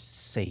was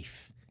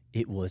safe.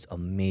 It was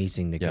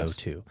amazing to go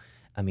to.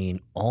 I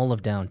mean, all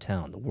of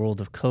downtown, the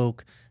World of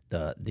Coke,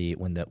 the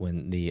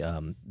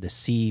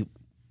sea,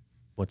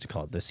 what's it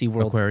called? The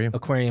SeaWorld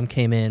Aquarium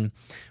came in,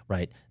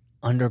 right?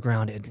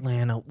 Underground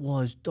Atlanta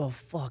was the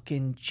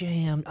fucking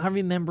jam. I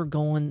remember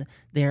going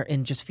there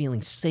and just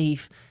feeling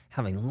safe,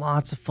 having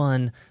lots of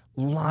fun,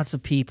 lots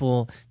of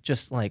people,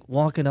 just like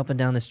walking up and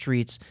down the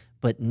streets.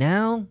 But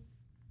now,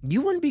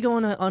 you wouldn't be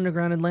going to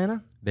Underground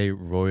Atlanta. They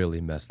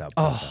royally messed that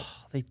place up.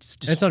 They just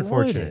destroyed It's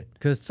unfortunate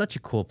because it's such a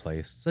cool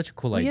place, such a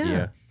cool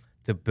idea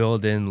to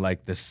build in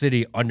like the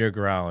city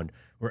underground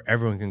where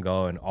everyone can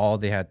go, and all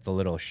they had the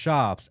little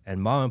shops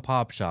and mom and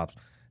pop shops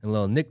and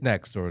little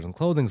knickknack stores and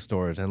clothing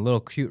stores and little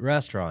cute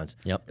restaurants.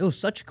 Yep. It was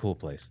such a cool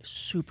place.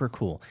 Super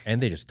cool.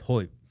 And they just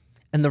totally...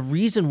 And the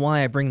reason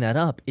why I bring that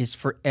up is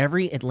for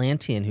every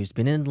Atlantean who's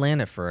been in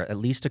Atlanta for at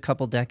least a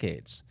couple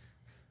decades,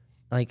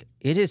 like,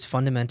 it is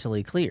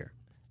fundamentally clear.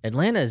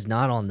 Atlanta is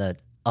not on the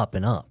up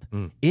and up.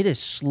 It has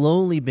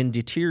slowly been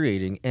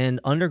deteriorating, and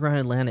Underground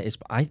Atlanta is,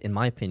 in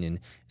my opinion,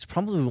 is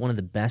probably one of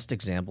the best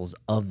examples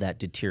of that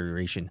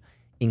deterioration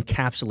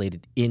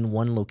encapsulated in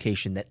one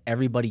location that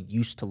everybody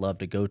used to love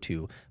to go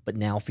to, but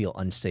now feel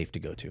unsafe to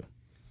go to.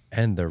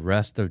 And the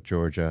rest of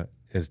Georgia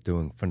is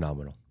doing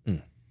phenomenal.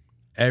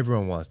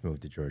 Everyone wants to move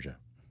to Georgia.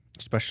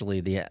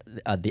 Especially the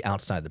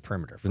outside the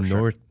perimeter, for the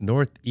sure.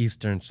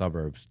 northeastern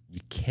suburbs,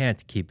 you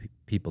can't keep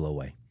people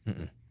away.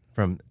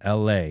 From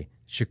LA,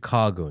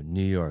 Chicago,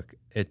 New York,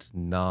 it's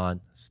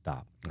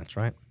nonstop. That's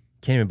right.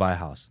 Can't even buy a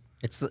house.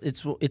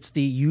 It's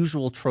the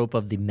usual trope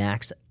of the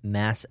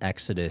mass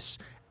exodus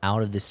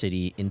out of the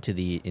city into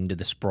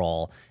the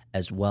sprawl,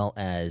 as well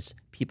as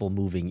people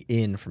moving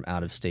in from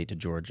out of state to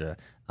Georgia,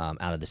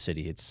 out of the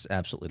city. It's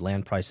absolutely,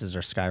 land prices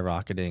are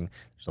skyrocketing.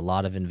 There's a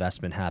lot of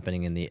investment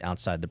happening in the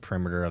outside the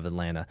perimeter of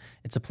Atlanta.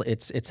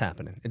 It's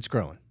happening. It's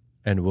growing.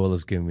 And Will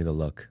is giving me the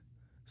look.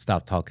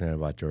 Stop talking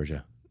about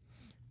Georgia.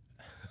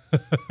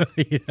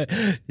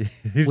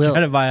 He's Will,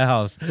 trying to buy a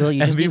house, Will,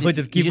 and people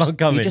just keep on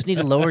coming. You just need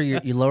to lower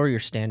your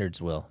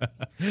standards, Will.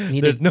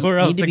 There's nowhere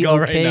else to go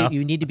right now.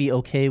 You need to be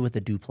okay with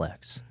a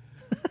duplex.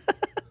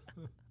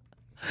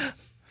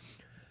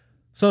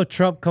 So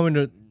Trump coming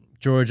to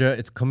Georgia.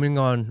 It's coming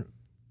on,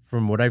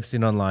 from what I've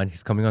seen online,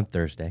 he's coming on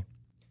Thursday.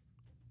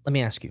 Let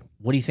me ask you,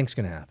 what do you think's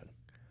going to happen?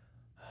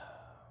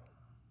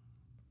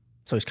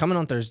 So he's coming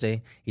on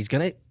Thursday. He's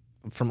going to,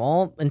 from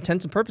all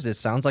intents and purposes,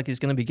 sounds like he's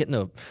going to be getting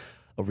a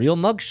real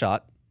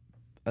mugshot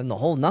and the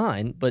whole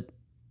nine. But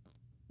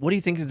what do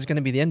you think is going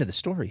to be the end of the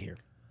story here?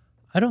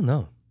 I don't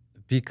know,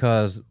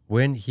 because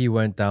when he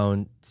went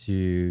down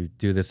to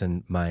do this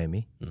in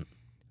Miami,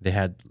 they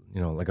had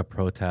like a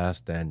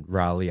protest and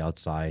rally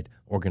outside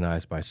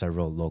organized by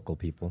several local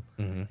people,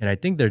 and I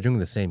think they're doing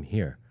the same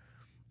here.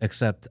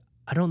 Except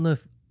I don't know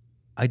if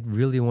I'd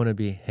really want to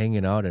be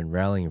hanging out and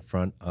rallying in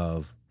front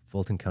of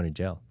Fulton County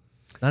Jail.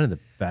 It's not in the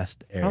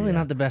best area. Probably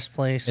not the best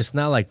place. It's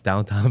not like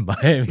downtown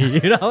Miami.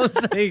 You know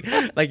what I'm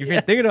saying? Like if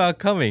you're thinking about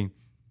coming,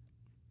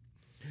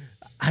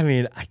 I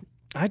mean,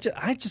 I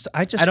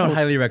don't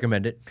highly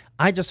recommend it.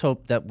 I just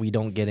hope that we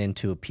don't get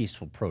into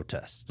peaceful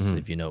protests,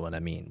 if you know what I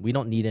mean. We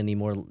don't need any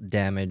more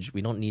damage.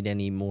 We don't need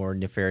any more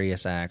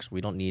nefarious acts.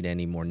 We don't need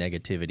any more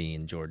negativity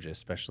in Georgia,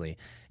 especially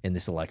in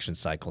this election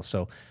cycle.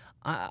 So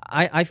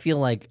I feel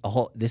like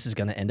this is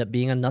going to end up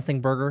being a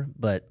nothing burger.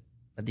 But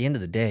at the end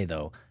of the day,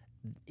 though,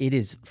 it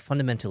is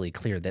fundamentally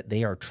clear that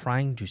they are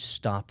trying to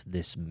stop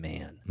this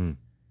man.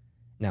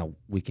 Now,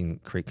 we can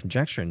create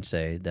conjecture and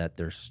say that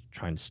they're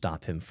trying to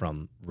stop him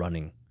from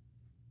running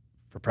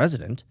for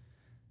president,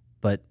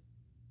 but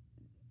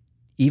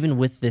even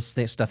with this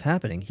stuff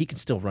happening, he can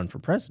still run for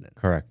president.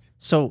 Correct.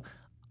 So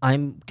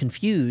I'm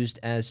confused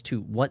as to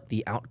what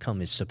the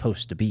outcome is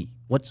supposed to be.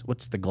 What's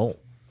the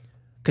goal?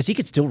 Because he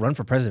could still run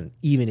for president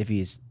even if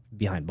he's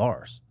behind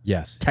bars.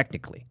 Yes.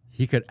 Technically.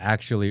 He could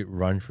actually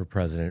run for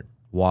president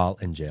while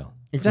in jail.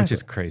 Exactly. Which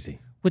is crazy.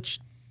 Which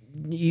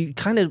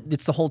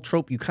it's the whole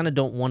trope. You kind of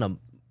don't want to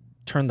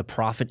turn the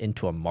prophet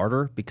into a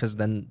martyr, because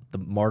then the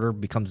martyr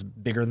becomes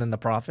bigger than the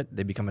prophet.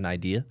 They become an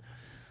idea,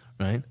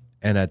 right?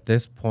 And at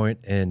this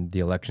point in the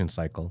election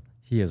cycle,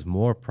 he is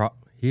more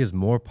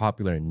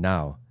popular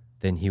now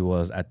than he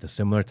was at the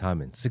similar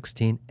time in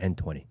 16 and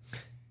 20.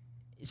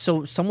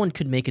 So someone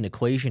could make an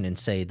equation and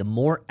say the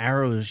more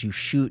arrows you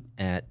shoot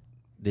at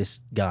this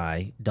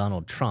guy,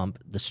 Donald Trump,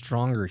 the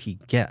stronger he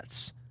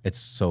gets. It's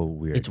so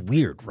weird. It's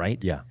weird, right?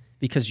 Yeah.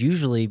 Because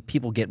usually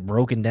people get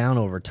broken down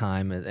over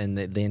time and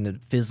they end up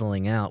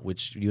fizzling out,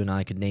 which you and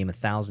I could name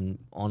 1,000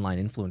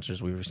 online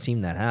influencers. We've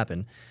seen that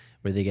happen,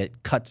 where they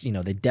get cuts,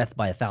 they death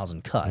by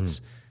 1,000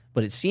 cuts.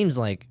 But it seems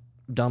like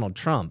Donald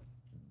Trump,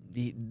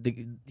 he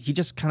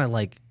just kind of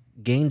like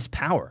gains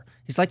power.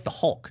 He's like the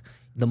Hulk.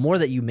 The more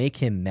that you make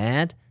him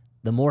mad,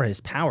 the more his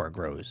power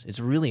grows. It's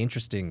a really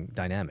interesting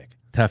dynamic.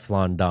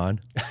 Teflon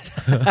Don.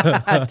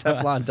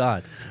 Teflon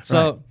Don.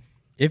 So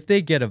if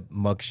they get a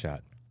mugshot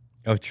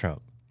of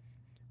Trump,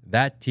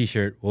 that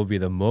T-shirt will be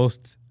the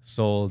most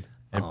sold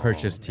and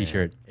purchased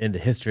T-shirt in the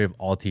history of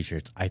all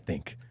T-shirts, I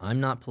think. I'm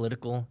not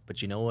political,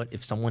 but you know what?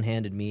 If someone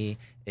handed me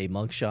a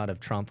mugshot of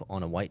Trump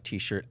on a white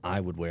T-shirt,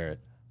 I would wear it.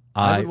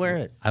 I would wear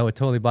it. I would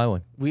totally buy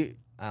one. I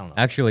don't know.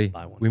 Actually,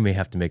 we may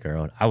have to make our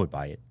own. I would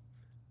buy it.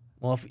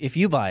 Well, if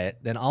you buy it,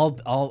 then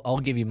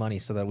I'll give you money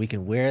so that we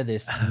can wear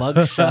this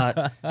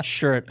mugshot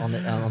shirt on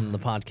the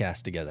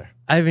podcast together.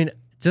 I mean,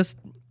 just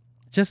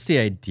the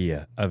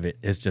idea of it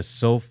is just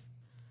so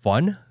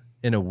fun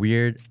in a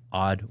weird,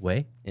 odd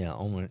way. Yeah,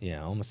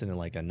 almost in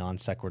like a non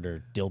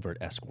sequitur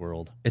Dilbert-esque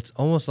world. It's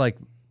almost like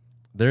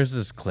there's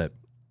this clip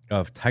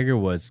of Tiger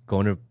Woods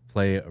going to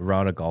play a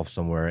round of golf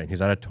somewhere, and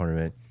he's at a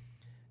tournament,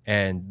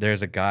 and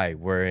there's a guy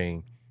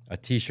wearing a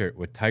T-shirt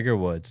with Tiger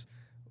Woods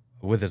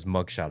with his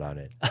mugshot on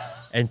it.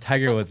 And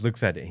Tiger Woods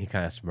looks at it and he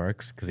kind of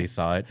smirks because he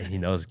saw it and he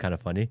knows it's kind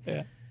of funny.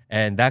 Yeah.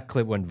 And that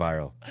clip went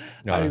viral.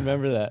 I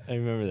remember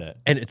that.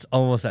 And it's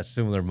almost that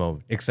similar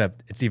moment,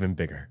 except it's even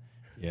bigger.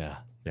 Yeah.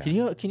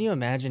 Can you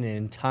imagine an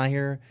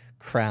entire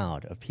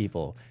crowd of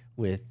people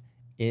with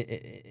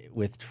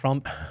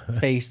Trump's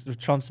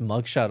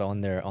mugshot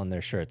on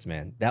their shirts,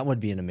 man? That would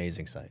be an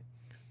amazing sight.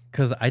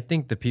 Because I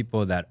think the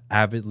people that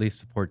avidly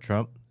support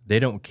Trump, they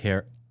don't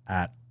care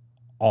at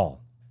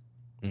all.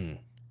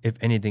 If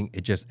anything,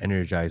 it just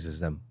energizes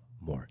them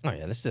more. Oh,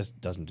 yeah, this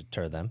just doesn't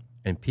deter them.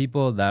 And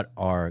people that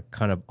are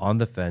kind of on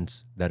the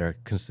fence, that are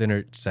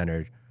considered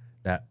centered,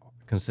 that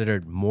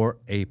considered more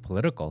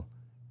apolitical,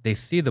 they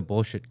see the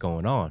bullshit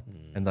going on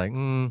and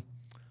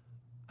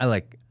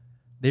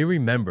they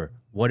remember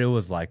what it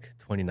was like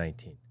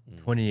 2019,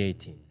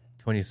 2018,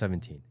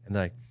 2017. And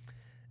they're like,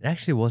 it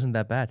actually wasn't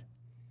that bad.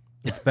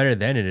 It's better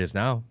than it is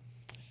now.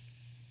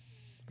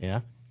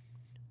 Yeah.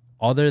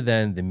 Other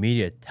than the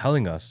media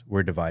telling us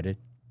we're divided,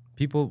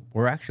 people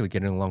were actually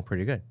getting along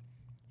pretty good.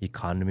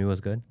 Economy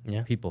was good.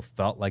 Yeah. People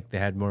felt like they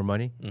had more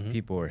money.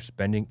 People were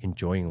spending,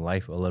 enjoying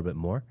life a little bit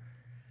more.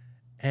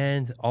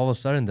 And all of a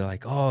sudden, they're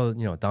like,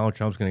 Donald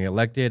Trump's going to get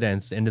elected and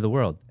it's the end of the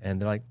world.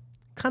 And they're like,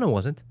 kind of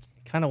wasn't.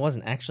 Kind of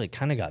wasn't. Actually,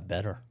 kind of got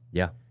better.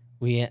 Yeah.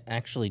 We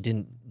actually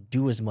didn't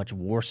do as much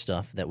war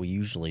stuff that we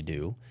usually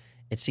do.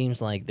 It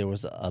seems like there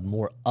was a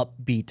more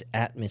upbeat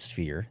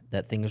atmosphere,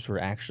 that things were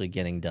actually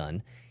getting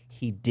done.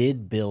 He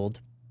did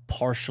build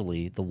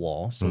partially the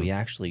wall, so he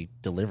actually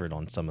delivered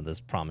on some of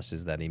those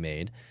promises that he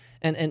made.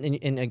 And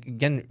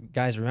again,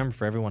 guys, remember,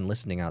 for everyone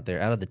listening out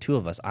there, out of the two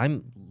of us,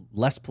 I'm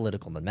less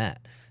political than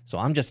Matt. So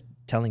I'm just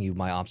telling you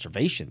my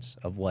observations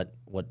of what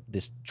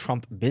this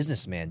Trump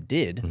businessman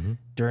did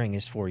during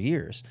his 4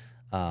 years.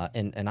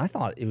 And I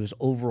thought it was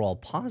overall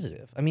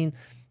positive. I mean,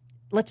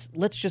 let's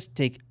just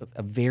take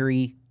a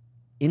very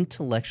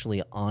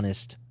intellectually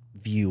honest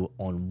view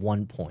on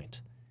one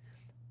point.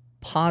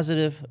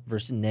 Positive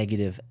versus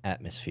negative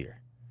atmosphere.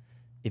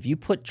 If you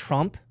put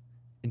Trump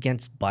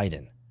against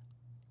Biden,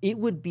 it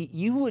would be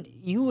you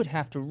would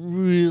have to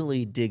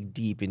really dig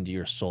deep into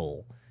your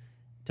soul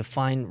to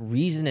find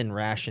reason and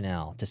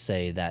rationale to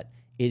say that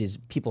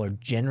people are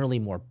generally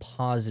more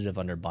positive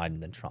under Biden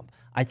than Trump.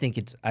 I think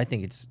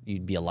it's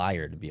you'd be a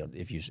liar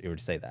if you were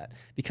to say that,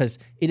 because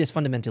it is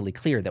fundamentally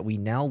clear that we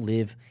now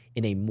live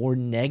in a more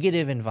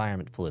negative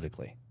environment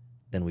politically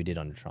than we did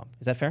under Trump.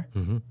 Is that fair?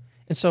 Mm-hmm.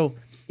 And so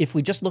if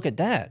we just look at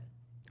that,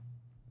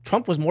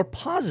 Trump was more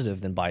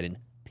positive than Biden,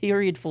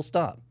 period, full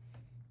stop.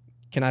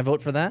 Can I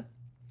vote for that?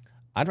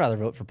 I'd rather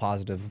vote for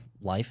positive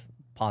life,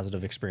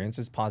 positive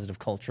experiences, positive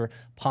culture,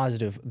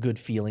 positive good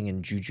feeling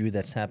and juju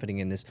that's happening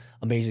in this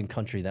amazing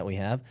country that we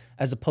have,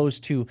 as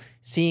opposed to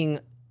seeing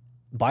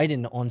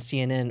Biden on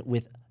CNN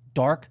with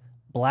dark,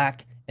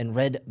 black, and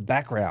red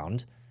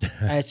background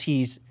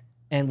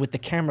and with the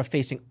camera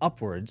facing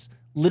upwards,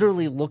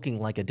 literally looking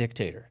like a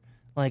dictator.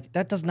 Like,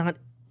 that does not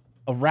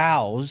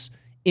arouse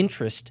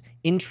interest,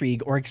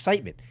 intrigue, or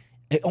excitement.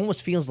 It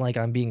almost feels like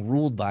I'm being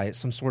ruled by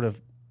some sort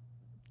of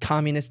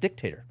communist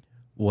dictator.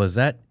 Was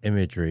that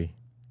imagery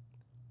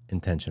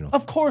intentional?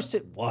 Of course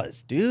it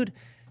was, dude.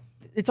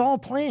 It's all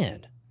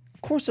planned.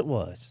 Of course it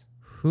was.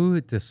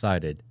 Who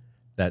decided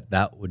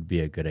that would be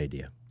a good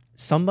idea?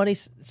 Somebody,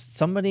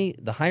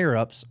 the higher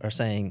ups are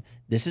saying,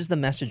 this is the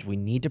message we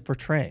need to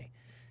portray.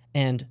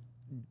 And,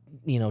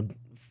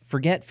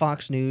 forget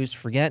Fox News,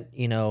 forget,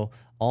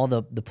 all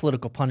the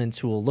political pundits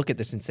who will look at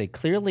this and say,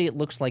 clearly it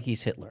looks like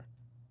he's Hitler.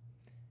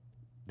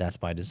 That's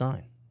by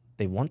design.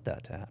 They want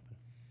that to happen.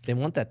 They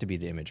want that to be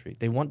the imagery.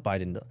 They want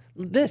Biden to,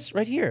 this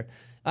right here.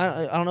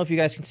 I don't know if you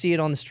guys can see it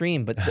on the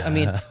stream, but I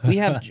mean, we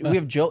have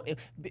Joe,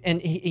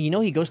 and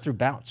he goes through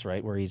bouts,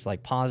 right, where he's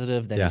like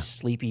positive, then he's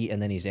sleepy,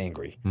 and then he's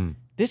angry.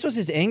 This was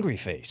his angry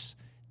face.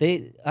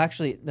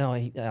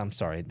 I'm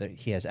sorry,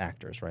 he has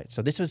actors, right?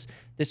 So this was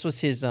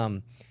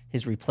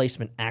his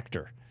replacement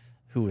actor,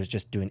 who was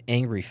just doing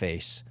angry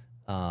face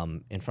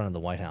in front of the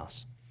White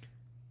House.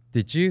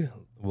 Did you?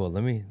 Well,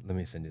 let me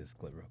send you this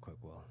clip real quick.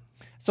 Well,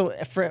 so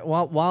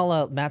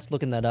while Matt's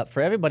looking that up,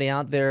 for everybody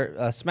out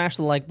there, smash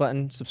the like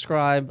button,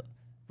 subscribe,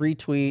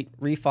 retweet,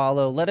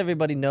 refollow, let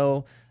everybody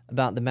know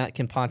about the Matt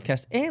Kim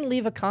podcast, and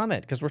leave a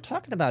comment, because we're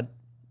talking about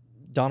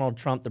Donald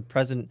Trump, the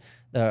president,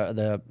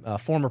 the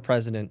former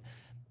president,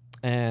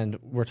 and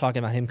we're talking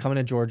about him coming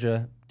to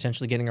Georgia,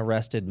 potentially getting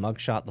arrested,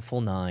 mugshot, the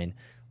full nine.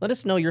 Let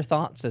us know your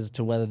thoughts as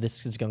to whether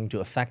this is going to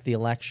affect the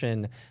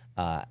election,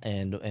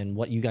 and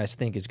what you guys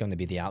think is going to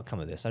be the outcome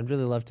of this. I'd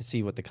really love to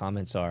see what the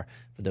comments are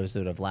for those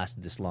that have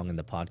lasted this long in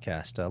the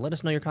podcast. Let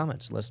us know your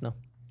comments. Let us know.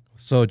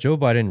 So Joe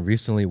Biden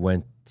recently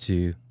went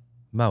to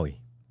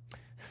Maui.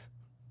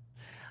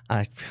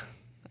 I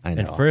know.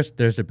 And first,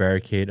 there's a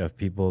barricade of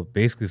people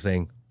basically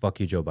saying,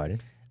 fuck you, Joe Biden.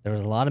 There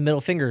was a lot of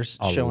middle fingers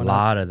showing up. A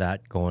lot of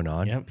that going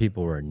on. Yep.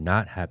 People were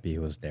not happy he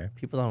was there.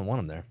 People don't want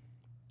him there.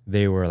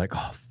 They were like,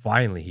 oh,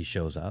 finally he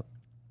shows up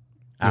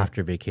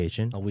after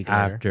vacation, a week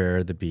later,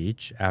 after the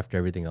beach, after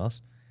everything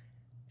else.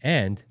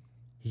 And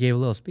he gave a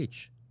little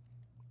speech.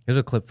 Here's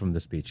a clip from the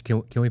speech.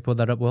 Can we pull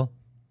that up, Will?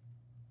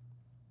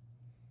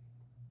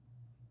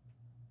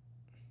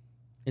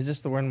 Is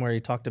this the one where he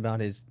talked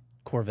about his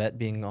Corvette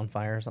being on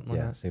fire or something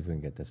like that? Yeah, see if we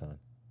can get this on.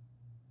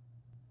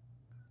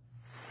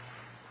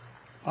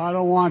 I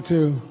don't want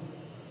to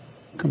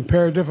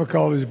compare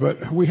difficulties,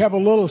 but we have a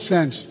little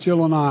sense,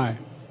 Jill and I,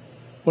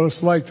 what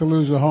it's like to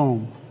lose a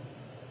home.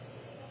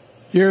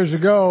 Years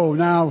ago,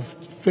 now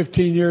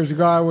 15 years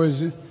ago, I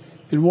was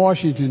in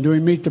Washington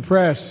doing Meet the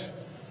Press.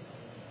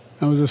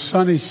 It was a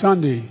sunny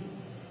Sunday,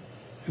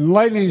 and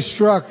lightning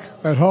struck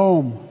at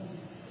home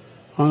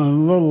on a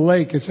little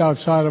lake. It's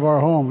outside of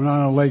our home,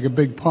 not a lake, a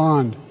big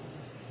pond,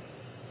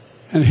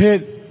 and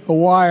hit a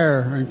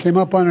wire and came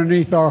up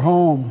underneath our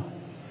home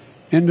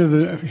into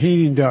the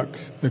heating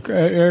ducts, the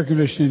air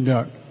conditioning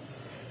duct.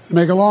 To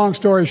make a long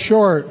story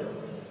short,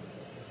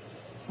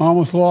 I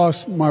almost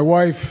lost my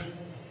wife,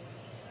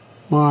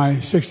 my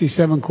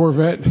 67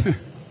 Corvette,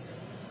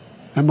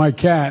 and my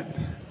cat.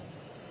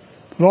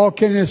 But all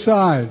kidding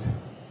aside,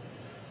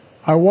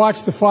 I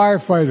watched the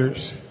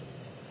firefighters,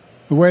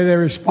 the way they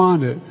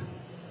responded.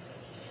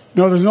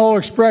 There's an old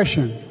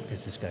expression.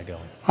 Where's this guy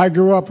going? I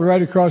grew up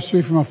right across the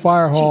street from a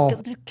fire hall.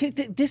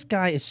 This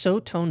guy is so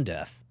tone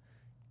deaf.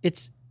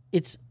 It's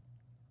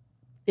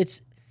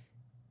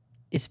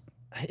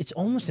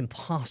almost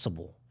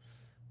impossible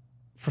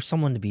for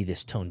someone to be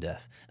this tone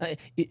deaf.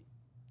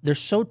 they're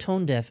so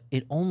tone deaf,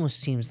 it almost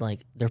seems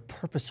like they're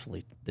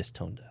purposefully this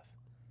tone deaf.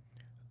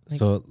 Like,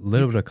 so a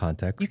little bit of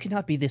context. You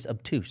cannot be this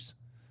obtuse.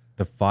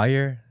 The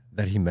fire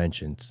that he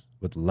mentions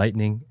with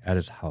lightning at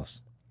his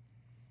house.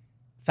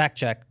 Fact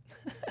check.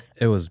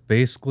 It was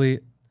basically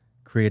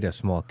create a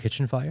small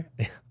kitchen fire.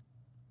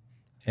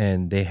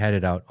 And they had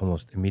it out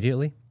almost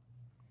immediately.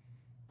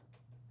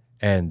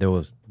 And there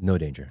was no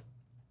danger.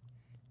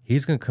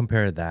 He's going to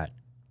compare that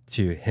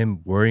to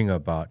him worrying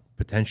about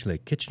potentially a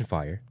kitchen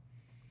fire,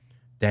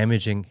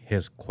 damaging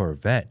his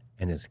Corvette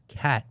and his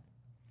cat.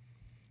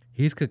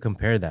 He's going to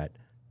compare that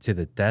to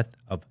the death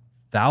of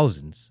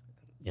thousands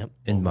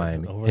in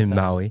Miami, in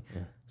Maui.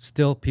 Yeah.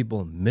 Still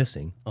people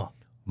missing,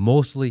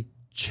 mostly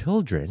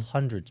children.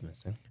 Hundreds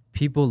missing.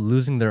 People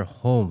losing their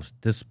homes,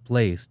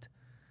 displaced.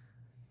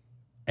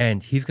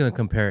 And he's going to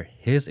compare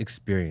his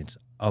experience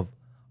of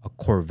a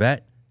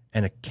Corvette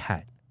and a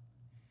cat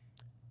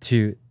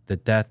to the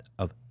death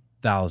of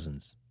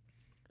thousands,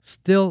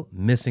 still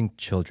missing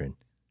children.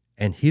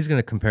 And he's going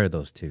to compare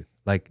those two.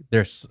 Like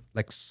they're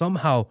like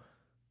somehow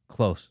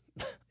close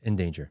in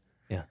danger.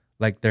 Yeah.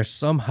 Like they're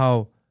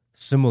somehow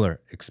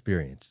similar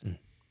experience.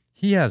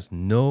 He has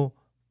no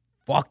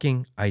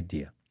fucking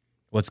idea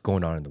what's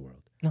going on in the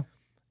world. No.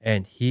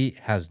 And he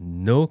has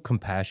no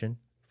compassion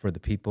for the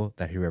people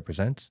that he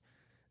represents.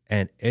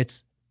 And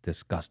it's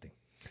disgusting.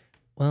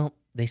 Well,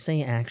 they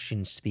say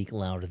actions speak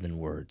louder than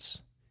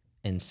words.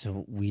 And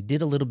so we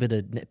did a little bit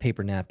of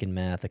paper napkin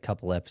math a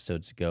couple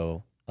episodes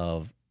ago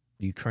of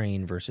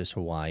Ukraine versus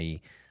Hawaii.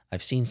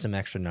 I've seen some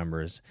extra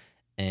numbers.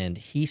 And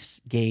he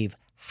gave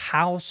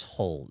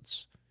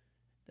households.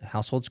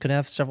 Households could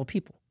have several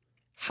people.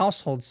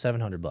 Households,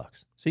 $700.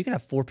 So you could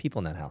have 4 people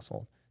in that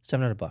household,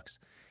 $700.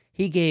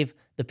 He gave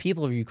the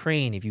people of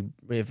Ukraine, if you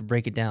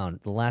break it down,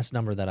 the last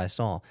number that I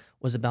saw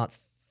was about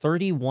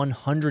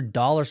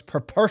 $3,100 per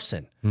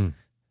person.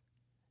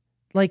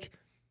 Like,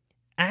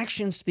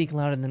 actions speak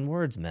louder than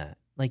words, Matt.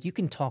 Like, you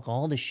can talk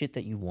all the shit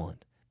that you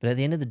want, but at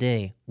the end of the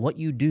day, what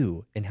you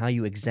do and how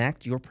you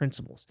exact your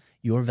principles,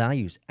 your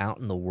values out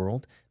in the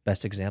world,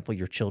 best example,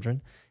 your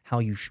children, how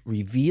you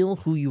reveal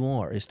who you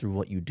are is through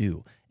what you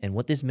do. And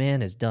what this man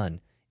has done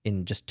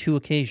in just 2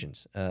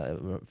 occasions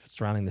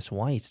surrounding this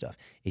Hawaii stuff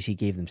is he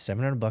gave them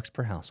 $700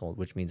 per household,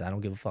 which means I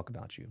don't give a fuck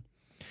about you.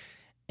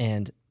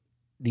 And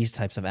these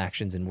types of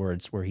actions and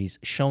words where he's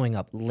showing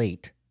up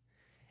late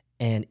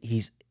and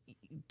he's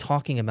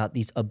talking about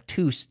these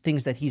obtuse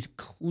things that he's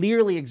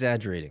clearly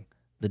exaggerating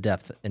the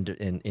depth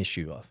and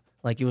issue of.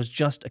 Like it was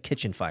just a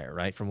kitchen fire,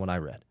 right, from what I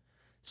read.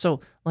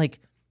 So,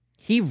 like,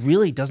 he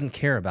really doesn't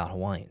care about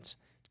Hawaiians.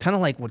 Kind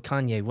of like what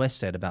Kanye West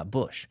said about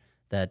Bush,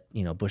 that,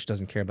 you know, Bush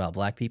doesn't care about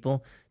black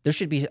people. There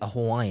should be a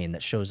Hawaiian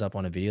that shows up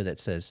on a video that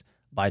says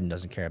Biden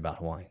doesn't care about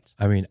Hawaiians.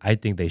 I mean, I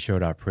think they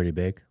showed up pretty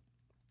big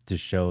to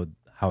show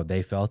how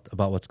they felt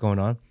about what's going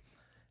on.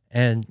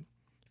 And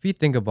if you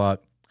think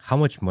about how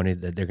much money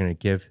that they're going to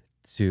give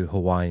to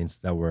Hawaiians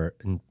that were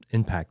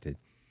impacted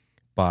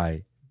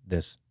by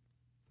this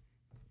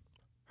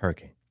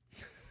hurricane,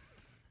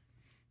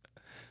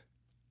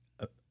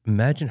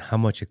 imagine how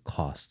much it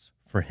costs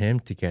for him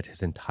to get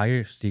his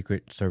entire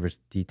Secret Service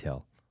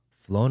detail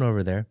flown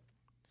over there,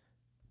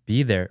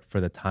 be there for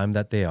the time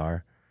that they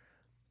are.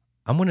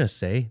 I'm going to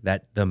say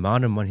that the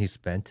amount of money he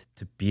spent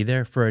to be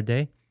there for a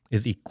day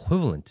is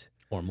equivalent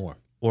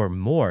or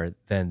more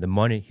than the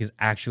money he's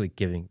actually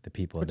giving the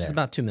people there. Which is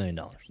about $2 million.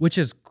 Which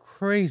is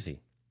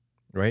crazy,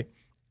 right?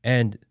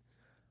 And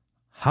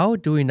how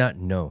do we not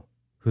know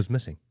who's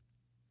missing?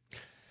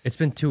 It's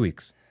been 2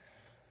 weeks.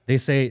 They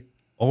say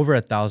over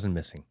 1,000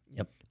 missing.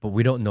 Yep. But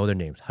we don't know their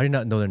names. How do you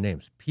not know their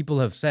names? People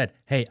have said,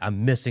 hey,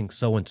 I'm missing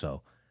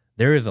so-and-so.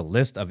 There is a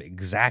list of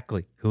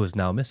exactly who is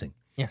now missing.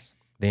 Yes.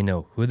 They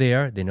know who they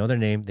are. They know their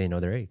name. They know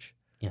their age.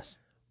 Yes.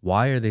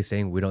 Why are they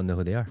saying we don't know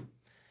who they are?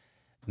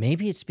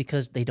 Maybe it's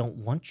because they don't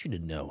want you to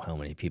know how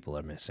many people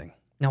are missing.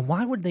 Now,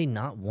 why would they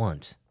not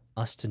want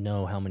us to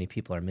know how many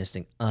people are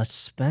missing,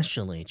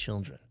 especially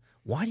children?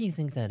 Why do you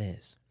think that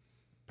is?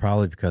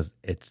 Probably because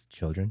it's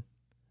children.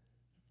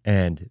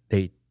 And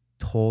they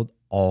told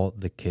all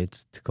the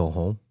kids to go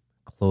home,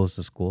 close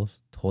the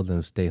schools, told them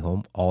to stay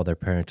home. All their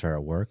parents are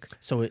at work.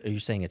 So are you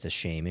saying it's a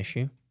shame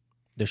issue?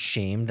 They're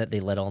shamed that they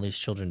let all these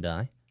children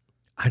die?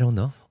 I don't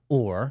know.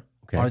 Or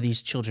are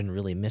these children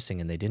really missing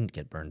and they didn't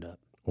get burned up?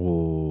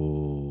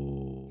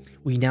 Oh.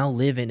 We now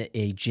live in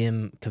a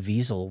Jim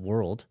Caviezel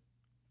world,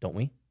 don't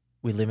we?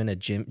 We live in a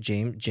Jim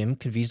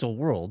Caviezel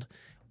world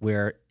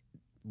where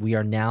we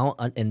are now,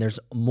 and there's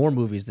more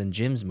movies than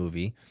Jim's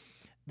movie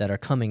that are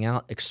coming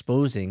out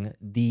exposing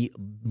the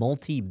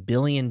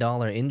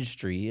multi-billion-dollar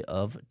industry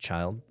of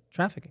child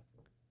trafficking.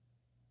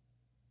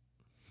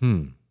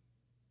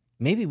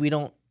 Maybe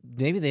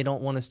they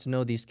don't want us to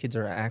know these kids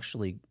are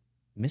actually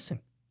missing.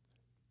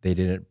 They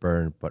didn't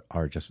burn, but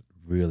are just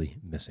really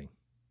missing.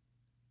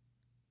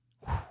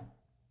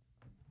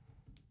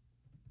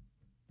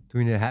 Do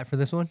we need a hat for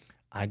this one?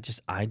 That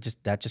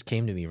just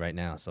came to me right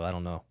now, so I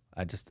don't know.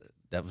 Just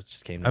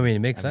came to me. I mean, it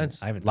makes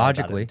sense. I haven't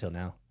logically thought about it until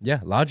now. Yeah,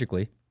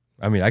 logically.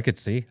 I mean, I could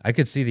see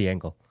the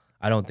angle.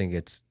 I don't think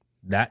it's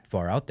that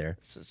far out there.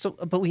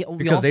 But we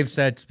Because also, they've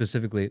said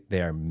specifically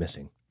they are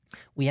missing.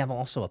 we have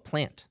also a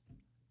plant,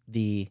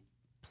 the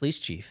police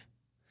chief,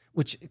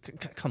 which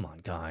come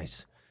on,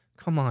 guys.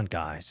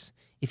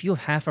 If you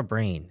have half a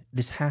brain,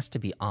 this has to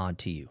be odd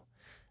to you.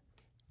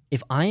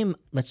 If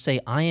let's say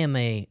I am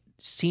a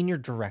senior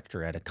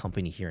director at a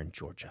company here in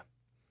Georgia,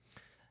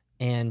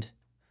 and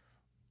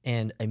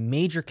a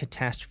major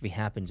catastrophe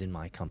happens in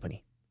my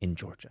company in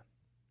Georgia.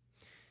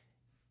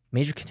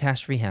 Major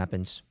catastrophe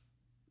happens,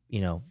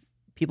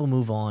 people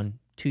move on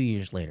 2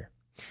 years later.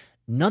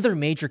 Another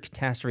major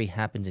catastrophe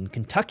happens in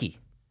Kentucky.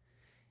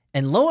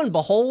 And lo and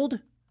behold,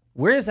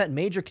 where does that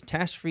major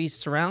catastrophe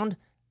surround?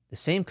 The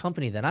same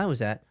company that I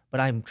was at, but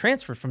I'm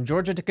transferred from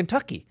Georgia to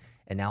Kentucky.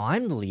 And now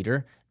I'm the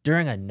leader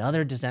during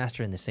another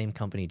disaster in the same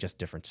company, just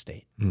different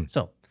state.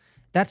 So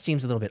that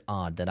seems a little bit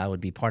odd that I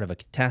would be part of a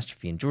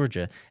catastrophe in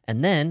Georgia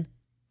and then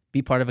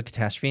be part of a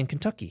catastrophe in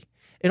Kentucky.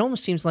 It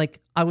almost seems like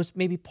I was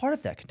maybe part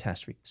of that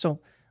catastrophe. So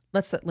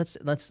let's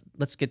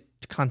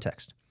get to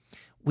context.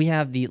 We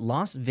have the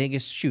Las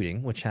Vegas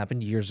shooting, which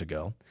happened years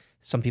ago.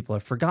 Some people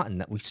have forgotten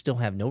that we still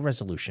have no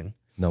resolution.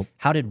 Nope.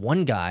 How did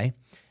one guy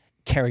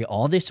carry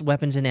all this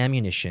weapons and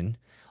ammunition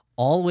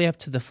all the way up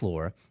to the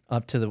floor,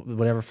 up to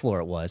whatever floor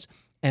it was?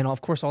 And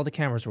of course, all the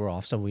cameras were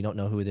off, so we don't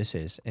know who this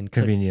is. And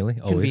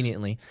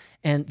Conveniently.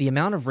 And the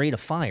amount of rate of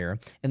fire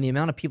and the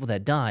amount of people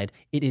that died,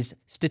 it is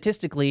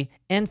statistically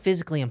and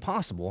physically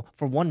impossible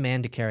for one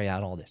man to carry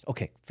out all this.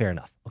 Okay, fair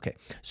enough. Okay,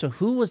 so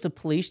who was the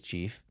police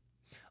chief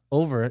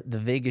over the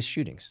Vegas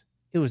shootings?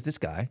 It was this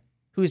guy,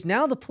 who is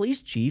now the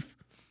police chief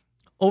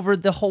over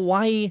the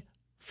Hawaii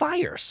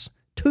fires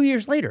 2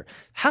 years later.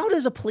 How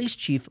does a police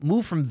chief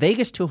move from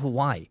Vegas to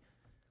Hawaii?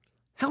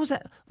 How is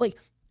that?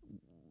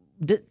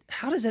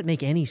 How does that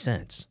make any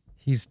sense?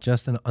 He's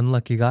just an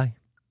unlucky guy.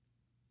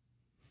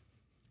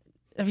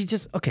 I mean,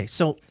 okay.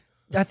 So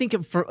I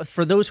think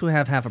for those who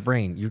have half a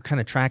brain, you're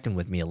kind of tracking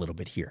with me a little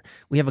bit here.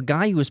 We have a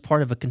guy who is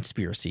part of a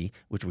conspiracy,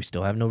 which we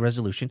still have no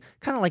resolution,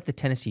 kind of like the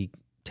Tennessee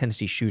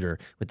shooter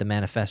with the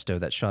manifesto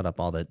that shot up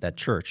all that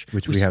church.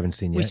 Which we haven't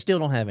seen yet. We still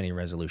don't have any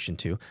resolution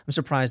to. I'm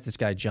surprised this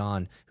guy,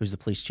 John, who's the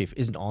police chief,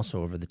 isn't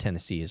also over the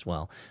Tennessee as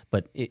well.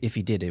 But if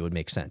he did, it would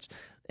make sense.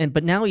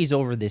 But now he's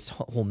over this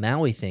whole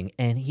Maui thing,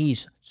 and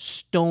he's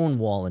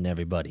stonewalling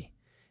everybody.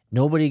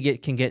 Nobody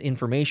can get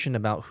information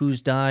about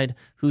who's died,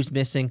 who's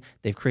missing.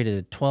 They've created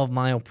a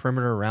 12-mile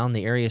perimeter around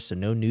the area so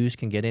no news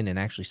can get in and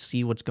actually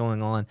see what's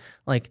going on.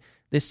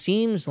 This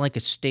seems like a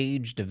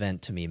staged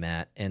event to me,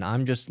 Matt, and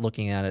I'm just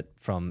looking at it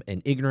from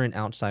an ignorant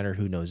outsider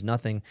who knows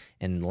nothing.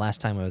 And the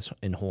last time I was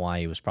in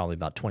Hawaii was probably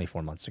about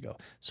 24 months ago.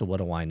 So what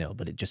do I know?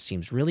 But it just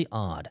seems really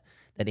odd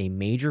that a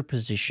major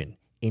position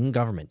in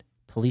government,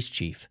 police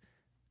chief,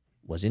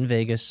 was in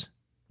Vegas,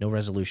 no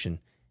resolution.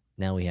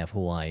 Now we have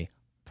Hawaii,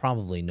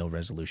 probably no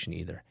resolution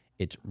either.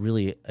 It's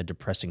really a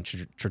depressing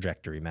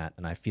trajectory, Matt,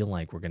 and I feel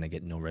like we're going to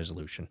get no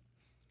resolution.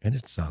 And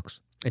it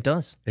sucks. It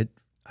does.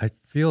 I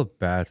feel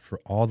bad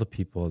for all the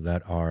people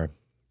that are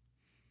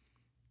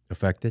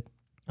affected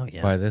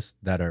by this,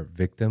 that are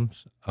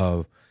victims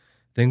of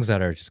things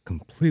that are just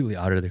completely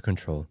out of their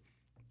control,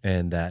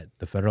 and that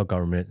the federal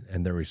government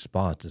and their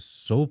response is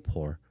so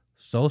poor,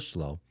 so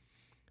slow.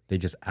 They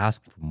just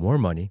ask for more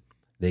money.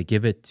 They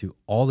give it to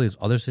all these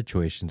other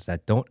situations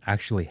that don't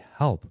actually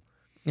help.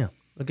 Yeah,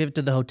 they'll give it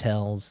to the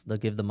hotels. They'll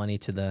give the money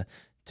to the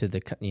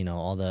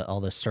all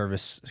the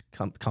service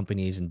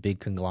companies and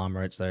big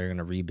conglomerates that are going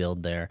to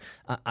rebuild there.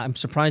 I'm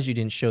surprised you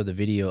didn't show the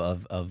video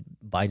of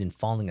Biden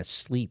falling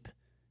asleep.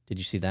 Did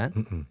you see that?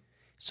 Mm-mm.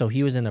 So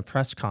he was in a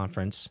press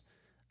conference,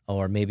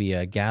 or maybe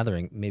a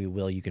gathering. Maybe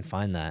Will, you can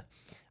find that,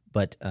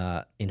 but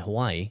in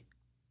Hawaii,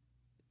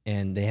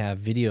 and they have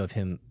video of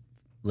him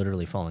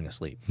literally falling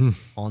asleep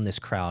on this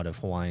crowd of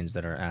Hawaiians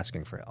that are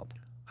asking for help.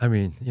 I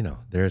mean,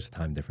 there's a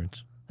time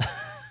difference.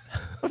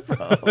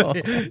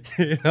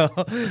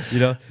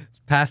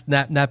 Past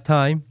nap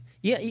time.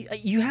 Yeah,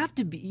 you have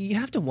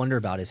to wonder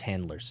about his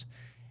handlers.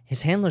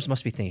 His handlers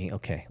must be thinking,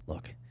 okay,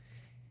 look,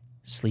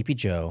 Sleepy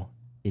Joe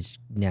is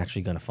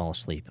naturally going to fall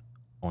asleep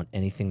on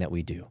anything that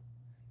we do,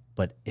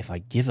 but if I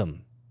give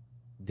him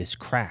this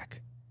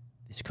crack,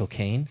 this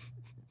cocaine,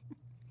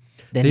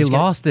 then they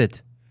lost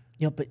it.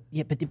 But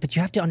you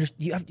have to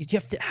you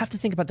have to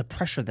think about the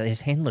pressure that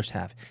his handlers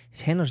have. His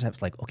handlers have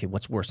okay,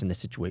 what's worse in this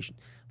situation,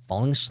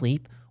 falling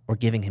asleep or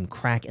giving him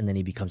crack and then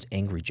he becomes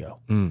Angry Joe?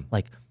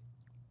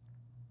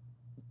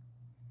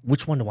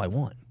 Which one do I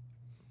want?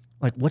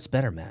 What's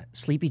better, Matt,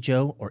 Sleepy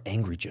Joe or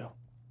Angry Joe?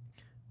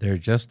 They're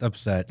just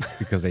upset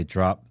because they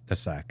dropped the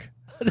sack.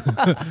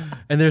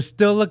 And they're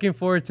still looking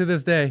forward to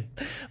this day.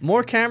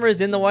 More cameras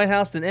in the White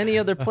House than any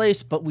other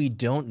place, but we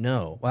don't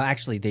know. Well,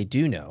 actually, they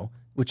do know.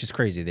 Which is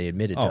crazy. They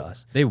admitted to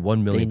us. They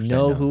 1 million. They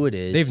know who it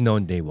is. They've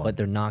known day one. But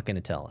they're not going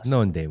to tell us.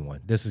 Known day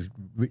one. This is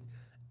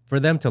for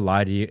them to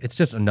lie to you. It's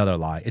just another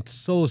lie. It's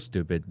so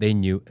stupid. They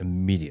knew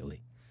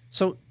immediately.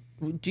 So,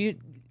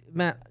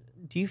 Matt,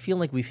 do you feel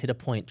like we've hit a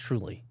point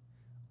truly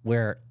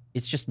where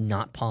it's just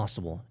not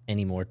possible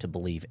anymore to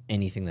believe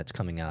anything that's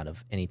coming out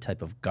of any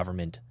type of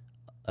government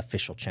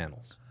official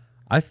channels?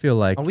 I feel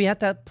like... Are we at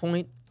that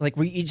point? Like,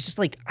 it's just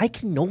like, I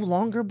can no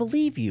longer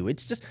believe you.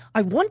 It's just,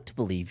 I want to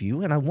believe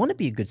you, and I want to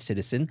be a good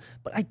citizen,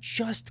 but I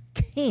just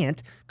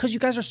can't because you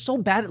guys are so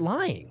bad at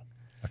lying.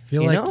 I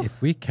feel like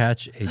if we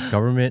catch a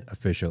government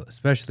official,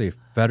 especially a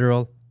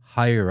federal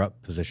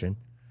higher-up position,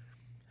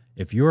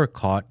 if you are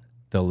caught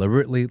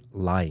deliberately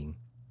lying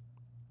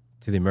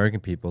to the American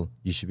people,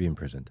 you should be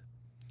imprisoned.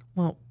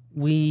 Well,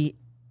 let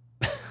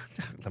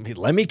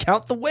me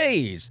count the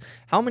ways.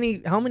 How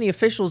many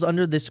officials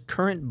under this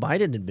current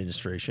Biden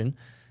administration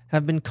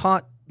have been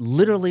caught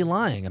literally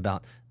lying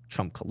about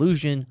Trump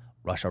collusion,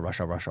 Russia,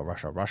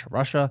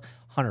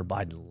 Hunter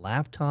Biden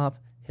laptop,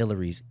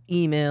 Hillary's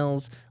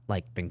emails,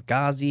 like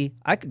Benghazi?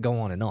 I could go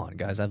on and on,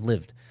 guys. I've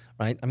lived,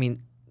 right? I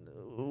mean,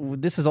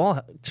 this is all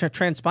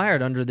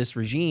transpired under this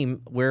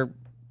regime where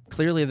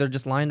clearly they're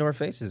just lying to our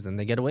faces and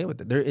they get away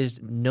with it. There is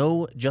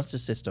no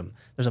justice system.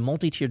 There's a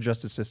multi-tiered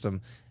justice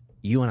system.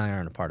 You and I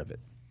aren't a part of it.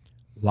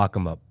 Lock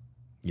them up.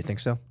 You think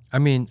so? I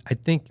mean, I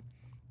think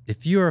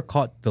if you are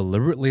caught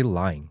deliberately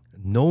lying,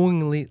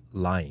 knowingly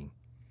lying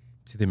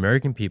to the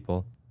American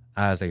people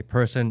as a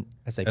person,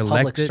 as a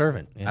public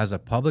servant, as a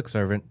public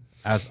servant,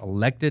 as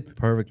elected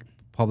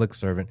public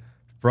servant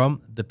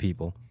from the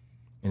people,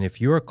 and if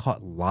you are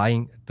caught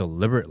lying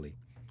deliberately,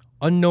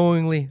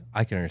 unknowingly,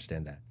 I can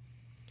understand that.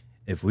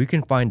 If we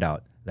can find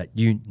out that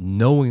you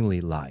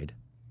knowingly lied,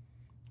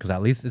 because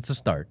at least it's a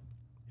start.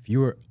 If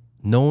you were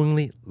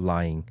knowingly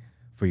lying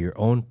for your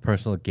own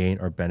personal gain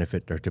or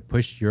benefit or to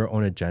push your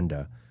own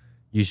agenda,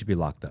 you should be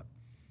locked up.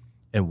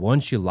 And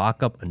once you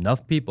lock up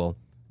enough people,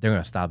 they're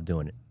going to stop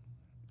doing it.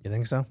 You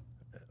think so?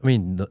 I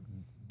mean,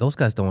 those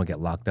guys don't want to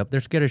get locked up.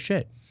 They're scared of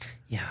shit.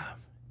 Yeah.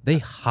 They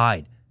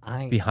hide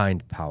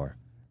behind power.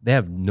 They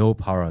have no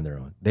power on their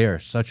own. They are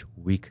such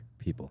weak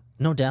people.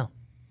 No doubt.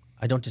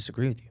 I don't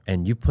disagree with you.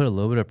 And you put a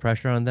little bit of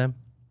pressure on them,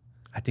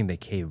 I think they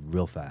cave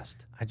real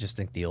fast. I just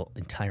think the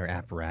entire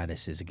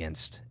apparatus is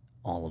against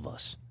all of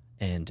us.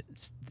 And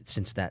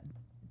since that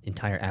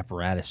entire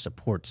apparatus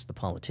supports the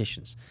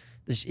politicians,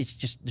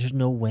 there's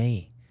no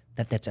way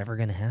that's ever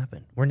going to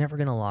happen. We're never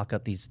going to lock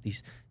up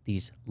these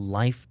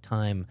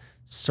lifetime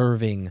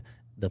serving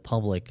the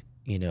public,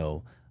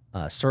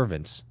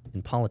 servants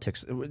in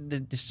politics.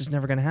 It's just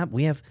never going to happen.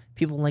 We have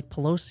people like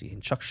Pelosi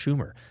and Chuck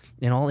Schumer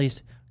and all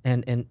these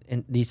and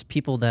these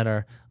people that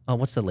are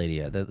what's the lady?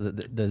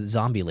 The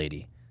zombie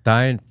lady,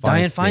 Dianne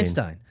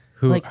Feinstein.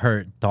 Who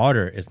her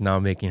daughter is now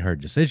making her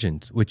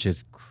decisions, which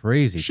is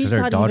crazy because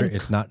her daughter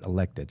is not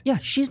elected. Yeah,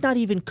 she's not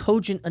even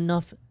cogent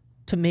enough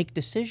to make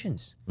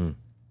decisions.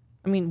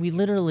 I mean, we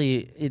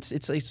literally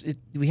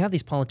we have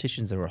these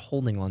politicians that are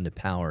holding on to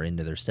power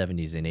into their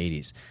 70s and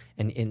 80s.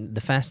 And in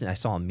I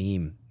saw a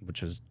meme,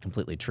 which was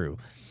completely true,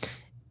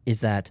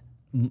 is that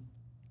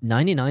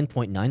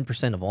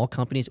 99.9% of all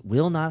companies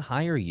will not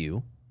hire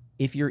you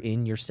if you're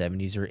in your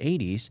 70s or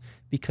 80s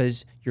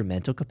because your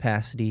mental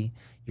capacity,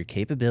 your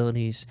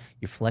capabilities,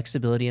 your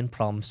flexibility in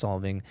problem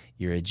solving,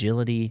 your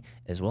agility,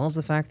 as well as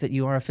the fact that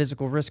you are a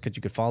physical risk because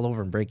you could fall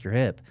over and break your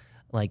hip.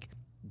 Like,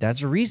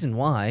 that's a reason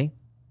why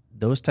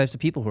those types of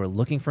people who are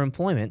looking for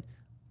employment,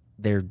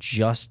 they're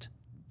just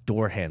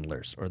door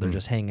handlers or they're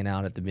just hanging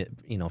out at the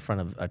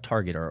front of a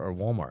Target or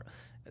Walmart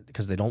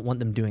because they don't want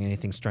them doing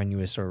anything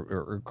strenuous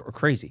or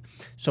crazy.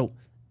 So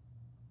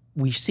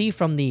we see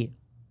from the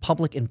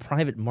public and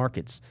private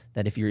markets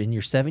that if you're in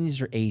your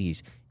 70s or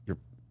 80s,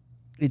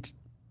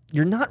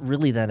 you're not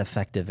really that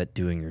effective at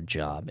doing your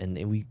job, and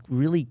we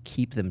really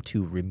keep them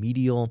to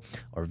remedial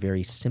or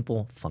very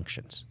simple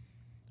functions.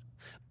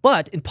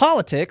 But in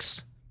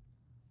politics,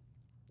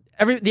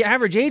 the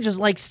average age is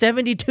like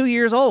 72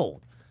 years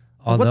old.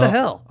 What the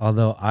hell?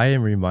 Although I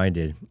am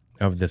reminded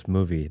of this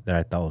movie that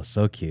I thought was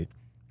so cute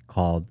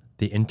called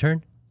The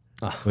Intern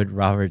with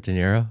Robert De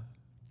Niro.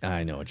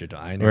 I know what you're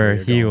talking about. Where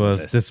he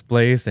was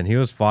displaced and he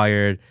was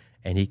fired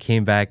and he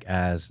came back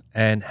as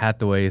Anne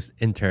Hathaway's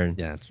intern.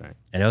 Yeah, that's right.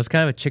 And it was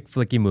kind of a chick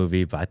flicky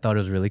movie, but I thought it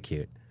was really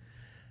cute.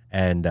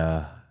 And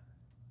I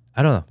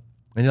don't know.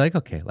 And you're like,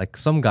 okay, like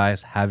some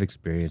guys have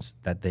experience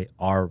that they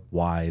are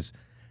wise,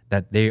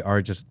 that they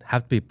are just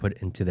have to be put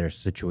into their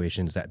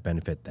situations that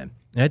benefit them.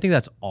 And I think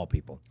that's all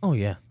people. Oh,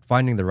 yeah.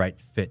 Finding the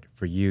right fit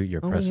for you,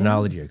 your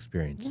personality, your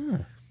experience.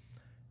 Yeah.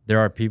 There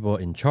are people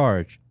in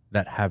charge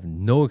that have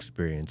no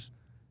experience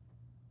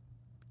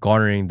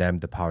garnering them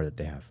the power that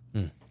they have.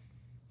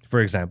 For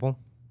example,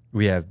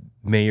 we have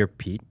Mayor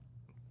Pete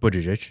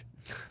Buttigieg,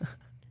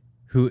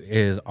 who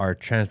is our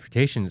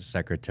transportation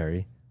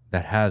secretary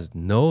that has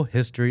no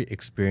history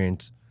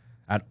experience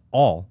at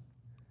all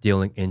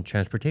dealing in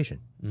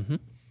transportation.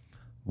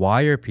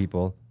 Why are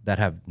people that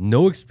have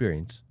no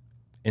experience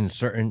in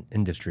certain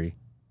industry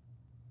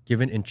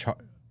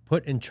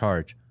put in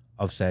charge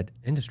of said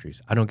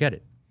industries? I don't get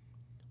it.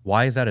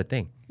 Why is that a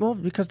thing? Well,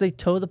 because they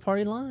toe the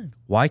party line.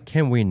 Why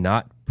can we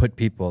not put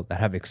people that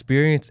have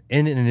experience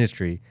in an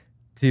industry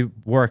to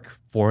work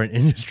for an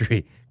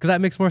industry? Because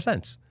that makes more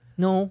sense.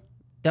 No,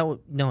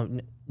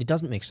 it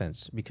doesn't make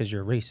sense because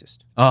you're a racist.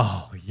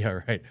 Oh,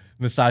 yeah, right.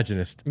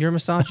 Misogynist. You're a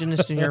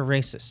misogynist and you're a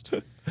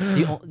racist.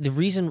 The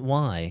reason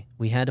why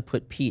we had to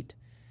put Pete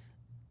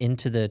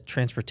into the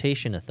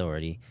Transportation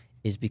Authority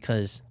is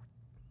because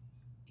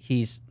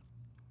he's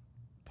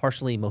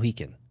partially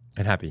Mohican.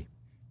 And happy.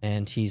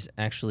 And he's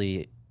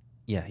actually,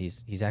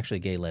 he's actually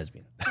gay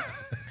lesbian.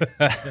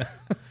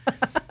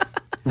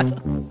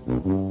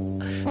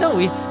 No,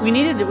 we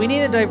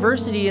needed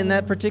diversity in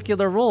that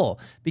particular role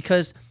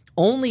because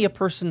only a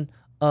person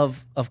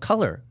of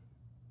color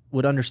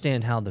would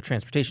understand how the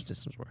transportation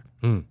systems work.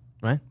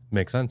 Right?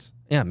 Makes sense.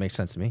 Yeah, it makes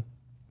sense to me.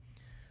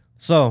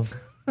 So,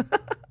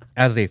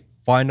 as a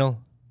final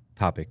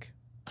topic,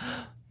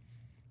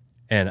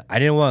 and I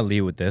didn't want to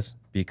leave with this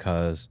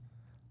because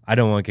I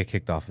don't want to get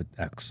kicked off with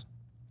X.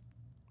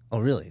 Oh,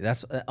 really?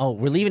 That's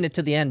we're leaving it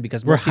to the end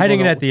because we're hiding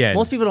it at the end.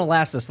 Most people don't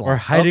last this long. We're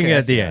hiding it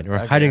at the end.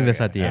 We're hiding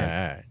this at the end.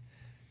 All right.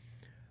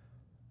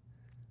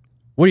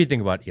 What do you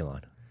think about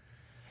Elon?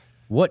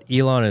 What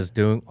Elon is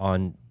doing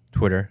on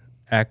Twitter,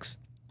 X,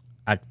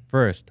 at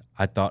first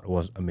I thought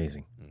was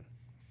amazing.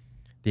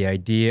 The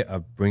idea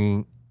of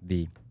bringing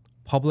the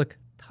public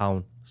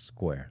town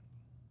square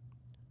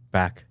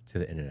back to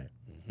the internet,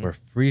 where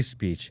free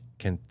speech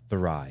can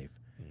thrive,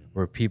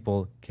 where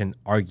people can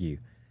argue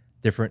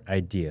different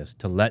ideas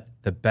to let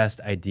the best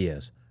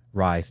ideas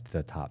rise to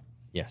the top.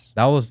 Yes.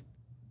 That was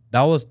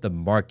the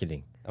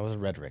marketing. That was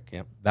rhetoric,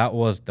 yep. That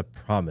was the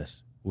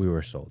promise we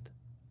were sold.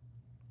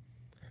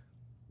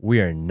 We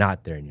are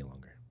not there any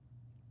longer.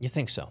 You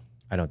think so?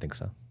 I don't think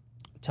so.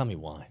 Tell me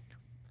why.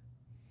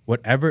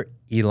 Whatever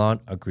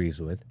Elon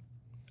agrees with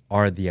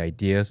are the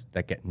ideas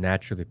that get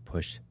naturally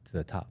pushed to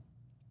the top.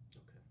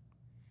 Okay.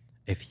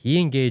 If he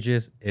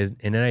engages in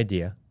an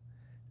idea,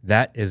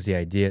 that is the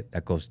idea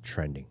that goes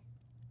trending.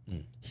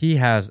 He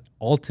has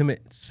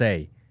ultimate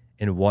say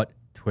in what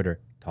Twitter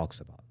talks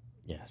about.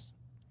 Yes.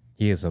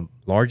 He is the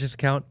largest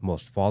account,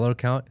 most followed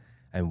account,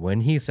 and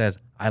when he says,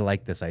 I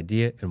like this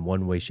idea in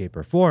one way, shape,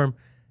 or form,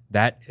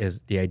 that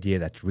is the idea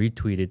that's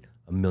retweeted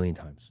 1 million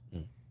times.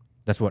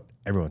 That's what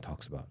everyone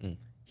talks about.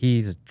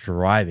 He's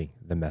driving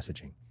the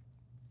messaging.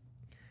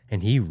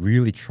 And he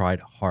really tried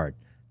hard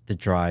to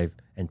drive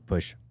and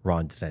push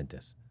Ron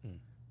DeSantis.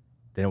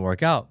 Didn't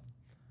work out.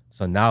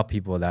 So now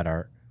people that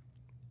are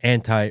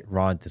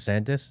anti-Ron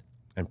DeSantis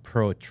and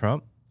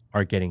pro-Trump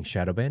are getting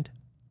shadow banned.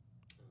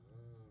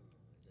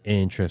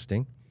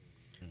 Interesting.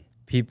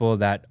 People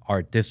that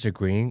are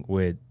disagreeing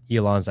with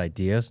Elon's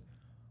ideas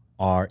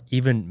are,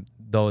 even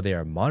though they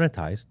are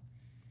monetized,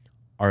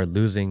 are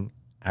losing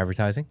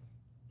advertising.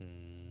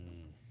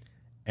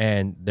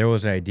 And there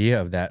was an idea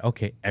of that,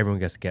 okay,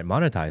 everyone gets to get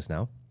monetized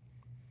now,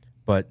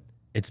 but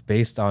it's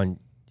based on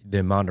the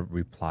amount of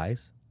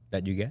replies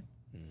that you get.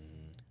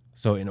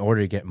 So in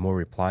order to get more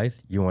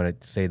replies, you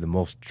want to say the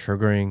most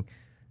triggering,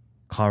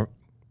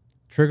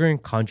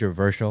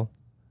 controversial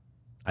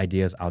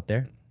ideas out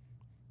there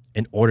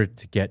in order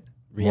to get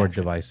more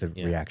divisive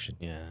reaction.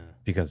 Yeah.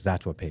 Because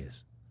that's what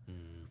pays.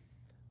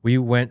 We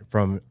went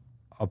from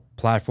a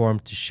platform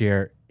to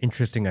share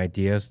interesting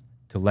ideas,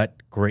 to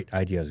let great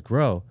ideas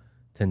grow,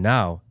 to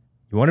now,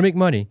 you want to make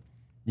money,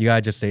 you got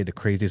to just say the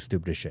craziest,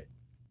 stupidest shit.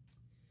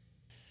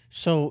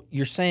 So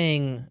you're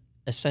saying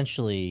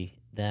essentially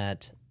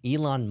that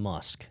Elon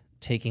Musk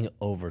taking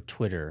over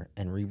Twitter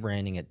and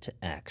rebranding it to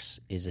X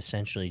is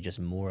essentially just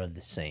more of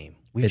the same.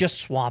 We've just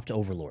swapped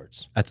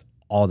overlords. That's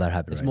all that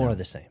happened. It's more of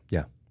the same.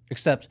 Yeah.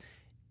 Except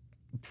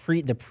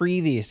the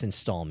previous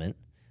installment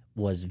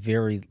was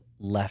very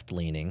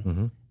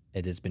left-leaning.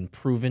 It has been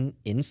proven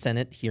in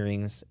Senate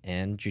hearings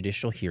and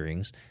judicial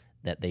hearings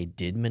that they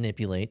did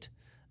manipulate.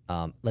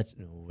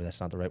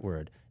 That's not the right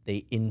word.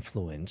 They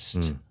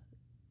influenced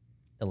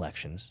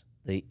elections.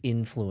 They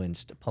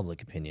influenced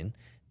public opinion.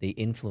 They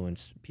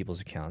influenced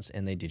people's accounts,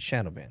 and they did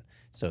shadow ban.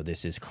 So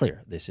this is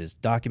clear. This is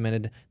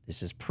documented.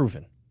 This is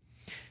proven.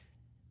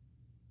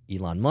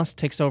 Elon Musk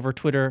takes over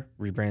Twitter,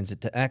 rebrands it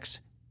to X.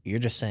 You're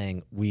just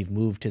saying we've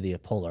moved to the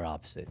polar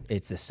opposite.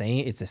 It's the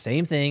same. It's the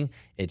same thing.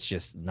 It's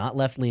just not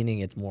left leaning.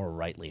 It's more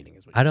right leaning.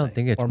 Is what I don't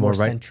think it's or more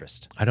right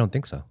centrist. I don't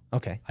think so.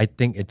 Okay. I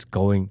think it's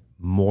going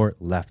more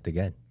left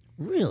again.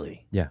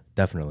 Really? Yeah,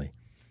 definitely.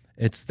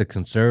 It's the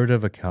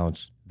conservative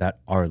accounts that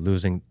are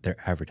losing their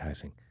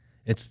advertising.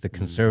 It's the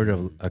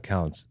conservative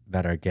accounts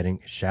that are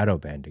getting shadow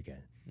banned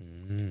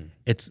again.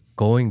 It's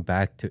going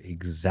back to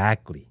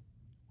exactly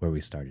where we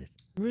started.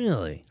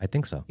 Really? I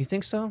think so. You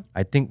think so?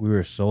 I think we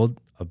were sold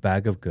a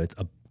bag of goods.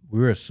 We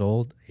were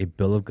sold a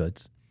bill of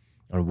goods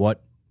on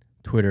what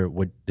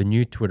the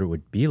new Twitter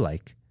would be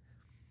like.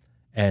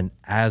 And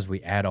as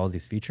we add all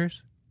these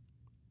features,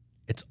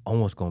 it's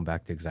almost going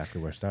back to exactly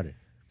where it started.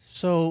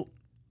 So,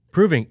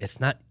 proving it's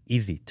not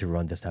easy to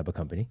run this type of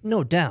company.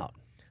 No doubt.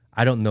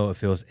 I don't know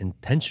if it was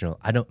intentional.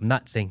 I'm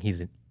not saying he's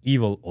an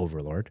evil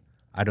overlord.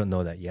 I don't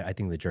know that yet. I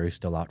think the jury's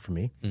still out for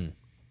me.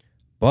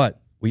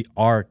 But we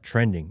are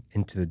trending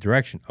into the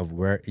direction of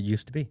where it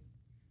used to be.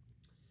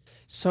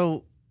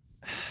 So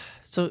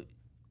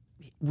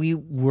we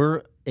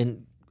were,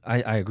 and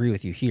I agree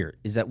with you here,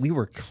 is that we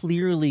were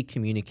clearly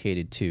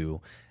communicated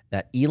to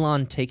that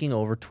Elon taking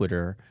over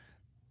Twitter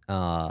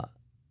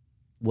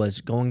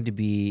was going to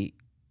be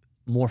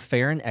more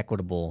fair and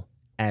equitable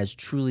as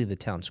truly the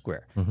town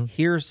square.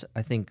 Here's,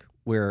 I think,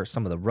 where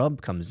some of the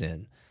rub comes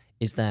in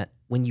is that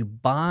when you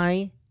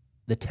buy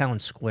the town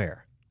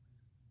square,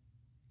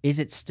 is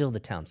it still the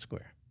town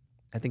square?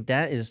 I think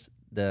that is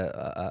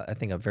I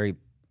think a very,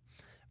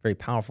 very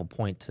powerful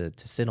point to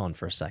sit on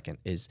for a second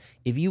is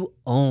if you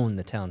own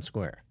the town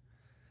square,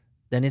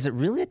 then is it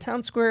really a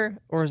town square,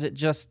 or is it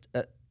just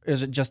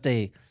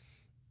a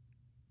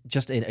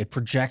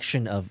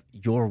projection of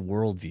your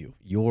worldview,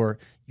 your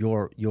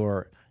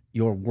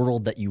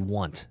world that you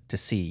want to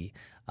see,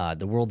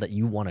 the world that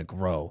you want to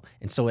grow?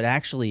 And so it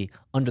actually,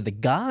 under the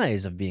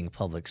guise of being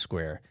public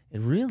square, it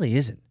really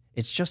isn't.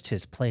 It's just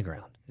his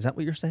playground. Is that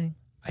what you're saying?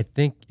 I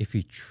think if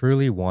he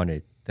truly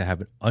wanted to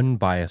have an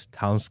unbiased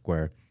town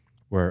square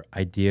where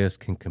ideas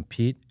can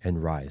compete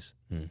and rise,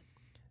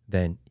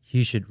 then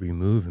he should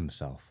remove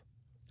himself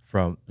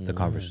from the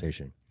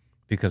conversation,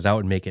 because that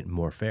would make it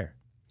more fair.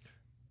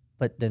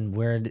 But then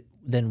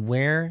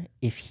where,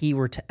 if he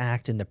were to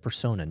act in the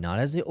persona, not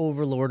as the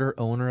overlord or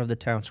owner of the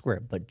town square,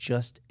 but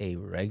just a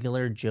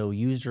regular Joe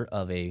user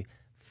of a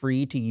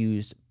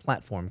free-to-use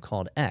platform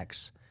called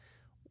X,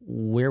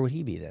 where would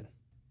he be then?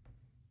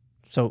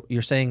 So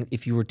you're saying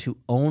if you were to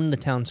own the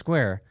town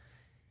square,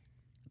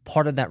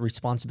 part of that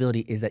responsibility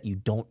is that you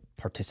don't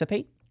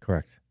participate?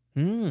 Correct.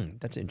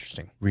 That's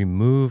interesting.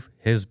 Remove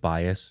his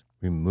bias,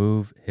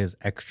 remove his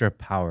extra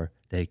power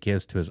that he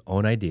gives to his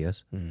own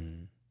ideas,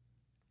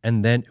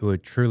 and then it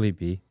would truly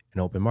be an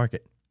open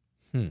market.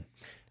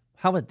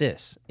 How about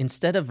this?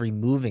 Instead of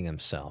removing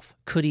himself,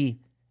 could he,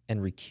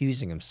 and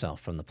recusing himself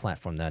from the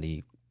platform that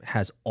he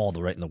has all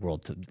the right in the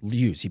world to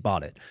use, he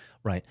bought it,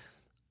 right?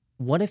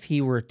 What if he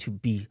were to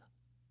be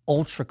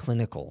ultra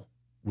clinical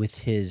with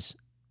his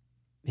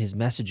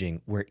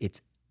messaging, where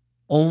it's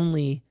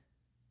only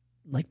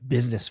like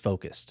business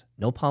focused,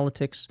 no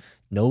politics,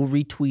 no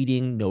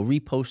retweeting, no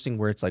reposting,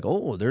 where it's like,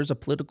 oh, there's a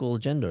political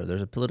agenda,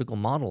 there's a political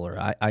model or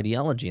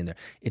ideology in there.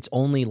 It's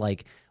only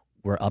like,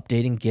 we're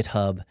updating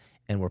GitHub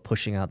and we're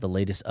pushing out the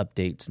latest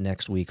updates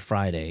next week,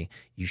 Friday.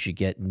 You should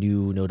get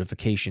new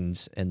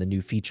notifications and the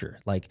new feature,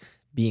 like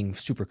being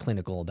super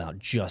clinical about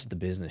just the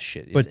business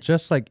shit. But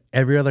just like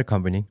every other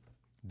company,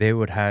 they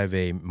would have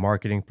a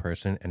marketing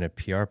person and a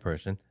PR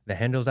person that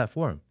handles that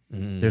for him.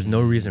 There's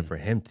no reason for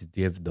him to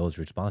give those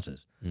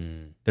responses.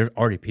 There's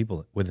already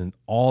people within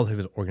all of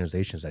his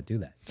organizations that do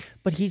that.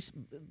 But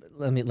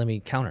let me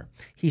counter.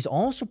 He's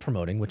also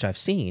promoting, which I've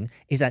seen,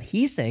 is that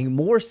he's saying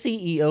more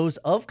CEOs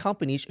of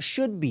companies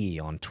should be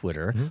on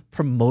Twitter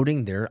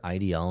promoting their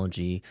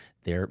ideology,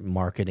 their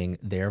marketing,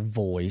 their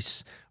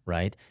voice,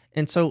 right?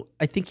 And so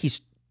I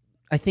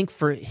think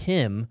for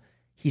him,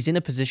 he's in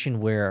a position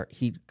where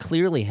he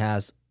clearly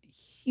has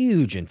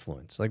huge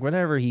influence. Like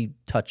whatever he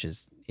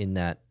touches in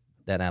that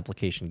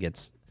application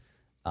gets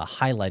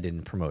highlighted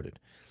and promoted.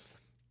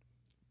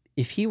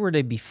 If he were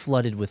to be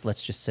flooded with,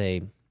 let's just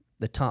say,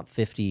 the top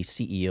 50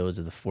 CEOs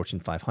of the Fortune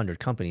 500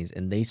 companies,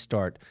 and they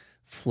start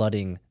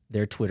flooding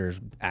their Twitters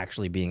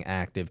actually being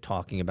active,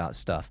 talking about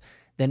stuff,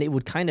 then it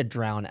would kind of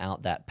drown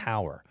out that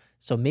power.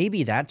 So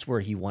maybe that's where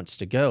he wants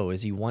to go,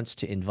 is he wants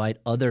to invite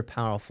other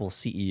powerful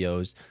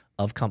CEOs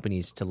of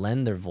companies to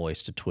lend their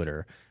voice to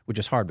Twitter, which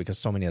is hard because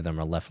so many of them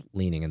are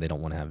left-leaning and they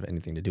don't want to have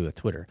anything to do with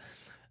Twitter.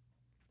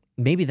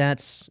 Maybe that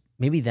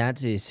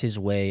is his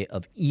way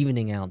of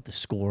evening out the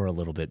score a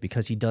little bit,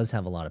 because he does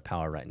have a lot of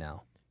power right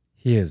now.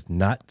 He is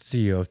not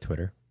CEO of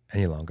Twitter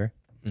any longer.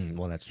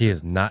 Well, that's true. He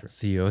is not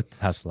CEO of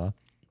Tesla.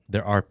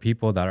 There are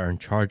people that are in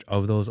charge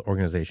of those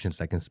organizations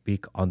that can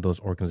speak on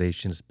those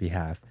organizations'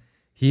 behalf.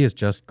 He is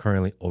just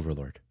currently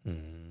overlord.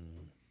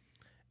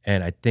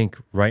 And I think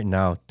right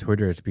now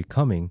Twitter is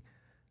becoming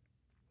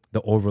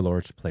the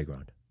overlord's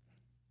playground.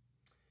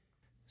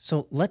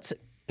 So let's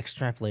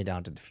extrapolate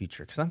out to the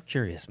future, because I'm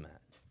curious,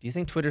 Matt. Do you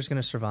think Twitter's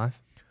going to survive?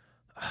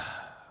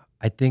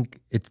 I think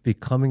it's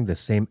becoming the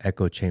same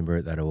echo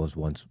chamber that it was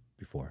once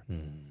before.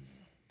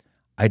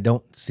 I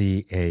don't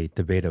see a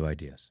debate of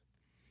ideas.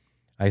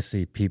 I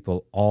see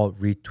people all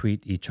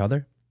retweet each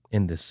other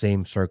in the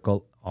same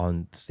circle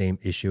on the same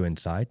issue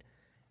inside,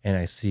 and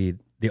I see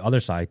the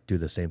other side do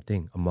the same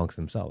thing amongst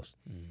themselves.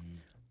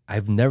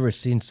 I've never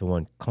seen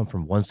someone come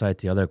from one side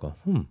to the other and go,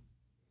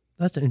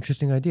 that's an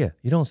interesting idea.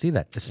 You don't see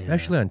that,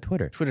 especially on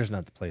Twitter. Twitter's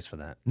not the place for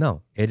that.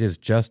 No, it is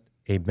just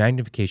a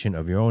magnification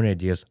of your own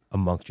ideas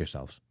amongst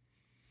yourselves.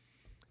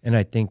 And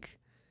I think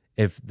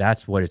if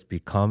that's what it's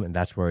become and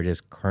that's where it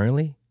is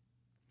currently,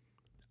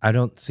 I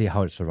don't see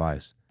how it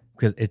survives,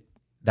 because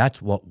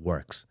that's what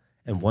works.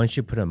 And once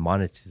you put a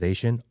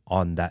monetization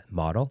on that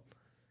model,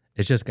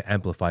 it's just going to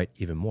amplify it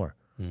even more.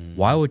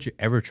 Why would you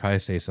ever try to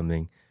say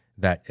something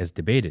that is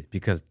debated?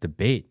 Because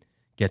debate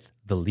gets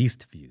the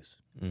least views.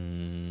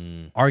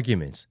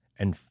 Arguments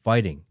and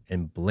fighting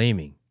and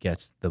blaming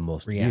gets the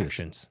most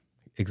reactions. Views.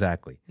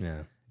 Exactly.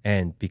 Yeah.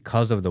 And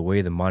because of the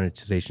way the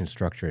monetization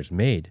structure is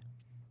made,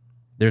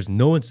 there's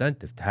no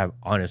incentive to have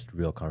honest,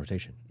 real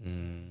conversation.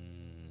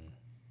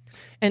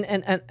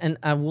 And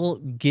I will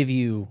give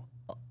you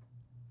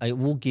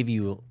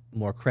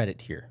more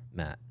credit here,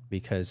 Matt,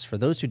 because for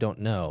those who don't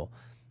know,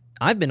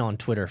 I've been on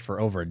Twitter for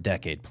over a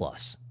decade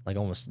plus, like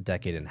almost a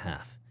decade and a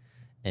half.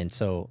 And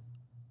so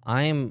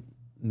I'm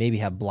maybe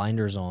have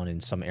blinders on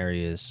in some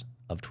areas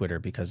of Twitter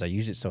because I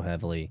use it so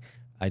heavily.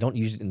 I don't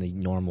use it in the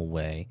normal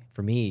way.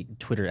 For me,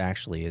 Twitter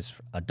actually is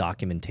a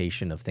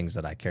documentation of things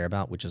that I care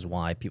about, which is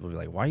why people be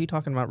like, why are you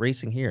talking about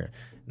racing here?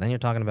 And then you're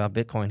talking about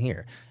Bitcoin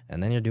here.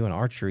 And then you're doing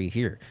archery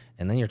here.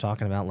 And then you're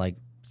talking about like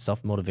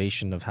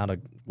self-motivation of how to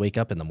wake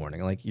up in the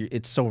morning. Like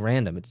it's so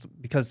random. It's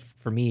because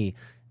for me,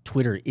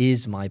 Twitter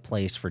is my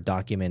place for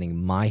documenting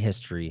my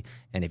history.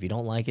 And if you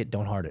don't like it,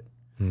 don't heart it.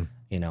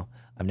 You know,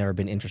 I've never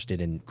been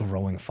interested in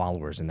growing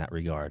followers in that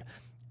regard.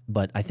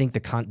 But I think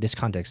this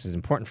context is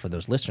important for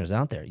those listeners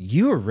out there.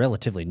 You are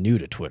relatively new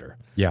to Twitter.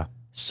 Yeah.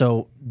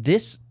 So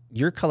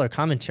your color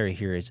commentary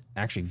here is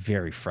actually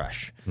very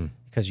fresh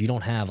because you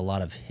don't have a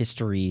lot of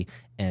history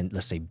and,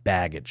 let's say,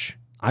 baggage.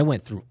 I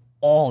went through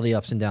all the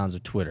ups and downs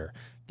of Twitter,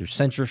 through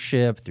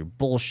censorship, through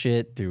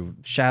bullshit, through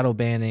shadow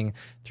banning,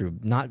 through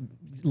not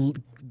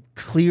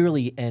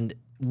clearly and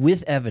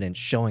with evidence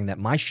showing that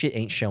my shit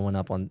ain't showing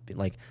up on,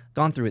 like,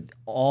 gone through it,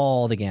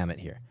 all the gamut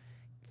here.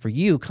 For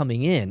you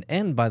coming in,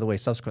 and by the way,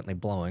 subsequently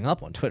blowing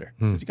up on Twitter,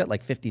 because you got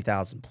like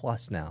 50,000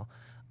 plus now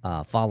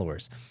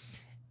followers.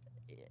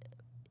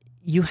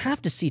 You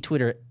have to see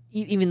Twitter,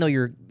 even though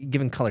you're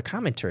giving color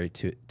commentary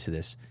to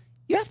this,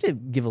 you have to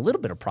give a little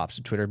bit of props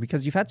to Twitter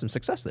because you've had some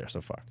success there so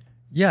far.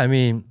 Yeah, I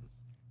mean,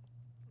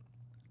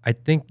 I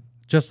think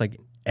just like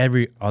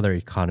every other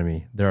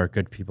economy, there are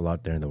good people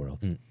out there in the world.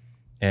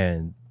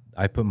 And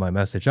I put my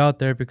message out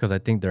there because I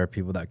think there are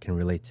people that can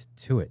relate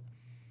to it.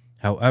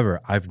 However,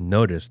 I've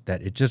noticed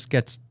that it just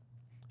gets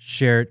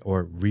shared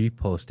or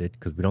reposted,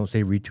 because we don't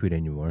say retweet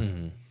anymore.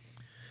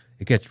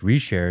 It gets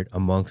reshared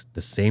amongst the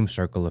same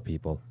circle of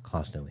people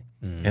constantly.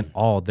 And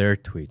all their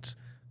tweets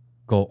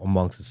go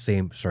amongst the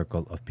same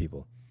circle of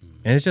people.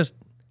 And it's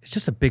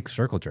just a big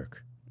circle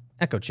jerk.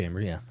 Echo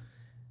chamber, yeah.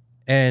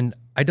 And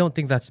I don't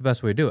think that's the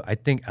best way to do it. I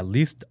think at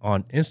least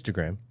on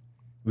Instagram,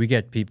 we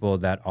get people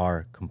that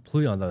are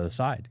completely on the other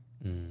side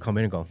come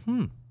in and go,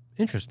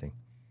 interesting.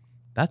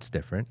 That's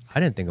different. I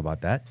didn't think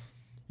about that.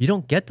 You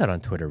don't get that on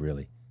Twitter,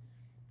 really.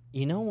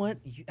 You know what?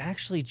 You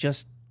actually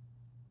just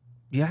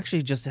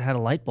had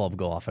a light bulb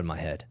go off in my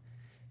head.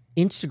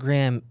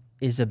 Instagram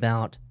is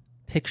about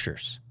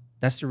pictures.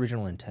 That's the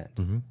original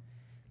intent.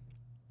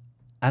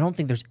 I don't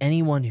think there's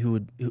anyone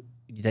who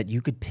that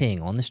you could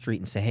ping on the street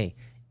and say, hey,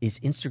 is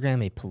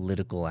Instagram a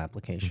political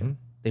application?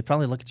 They'd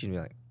probably look at you and be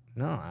like,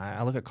 no,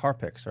 I look at car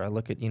pics, or I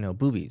look at,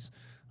 boobies,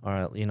 or,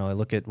 I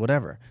look at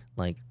whatever.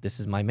 Like, this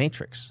is my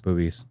matrix.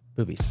 Boobies.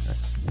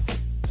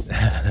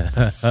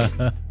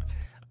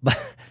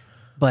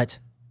 But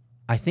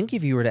I think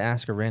if you were to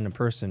ask a random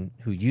person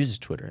who uses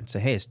Twitter and say,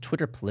 hey, is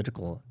Twitter a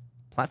political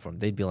platform?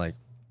 They'd be like,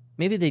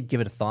 maybe they'd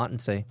give it a thought and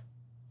say,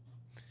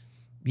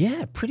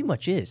 yeah, it pretty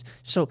much is.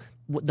 So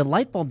the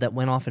light bulb that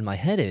went off in my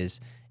head is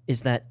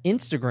that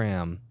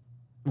Instagram,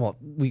 well,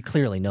 we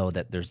clearly know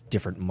that there's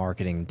different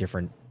marketing,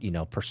 different,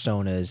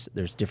 personas,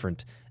 there's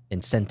different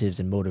incentives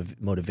and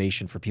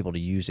motivation for people to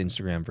use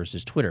Instagram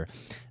versus Twitter.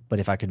 But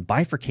if I could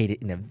bifurcate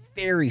it in a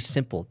very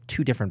simple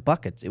 2 different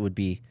buckets, it would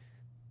be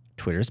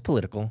Twitter's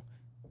political,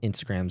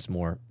 Instagram's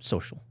more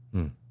social,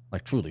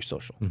 like truly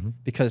social.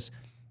 Because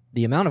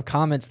the amount of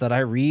comments that I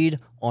read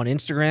on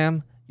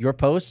Instagram, your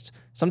posts,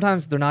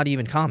 sometimes they're not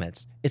even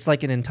comments. It's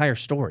like an entire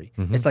story.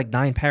 It's like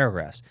 9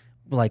 paragraphs,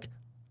 like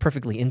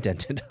perfectly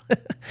indented.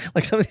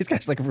 Like some of these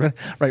guys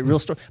write real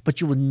story, but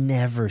you will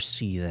never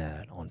see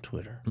that on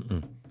Twitter.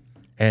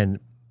 And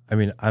I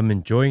mean, I'm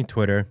enjoying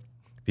Twitter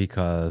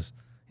because,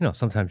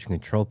 sometimes you can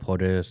control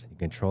POTUS, you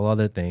control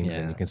other things,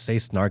 and you can say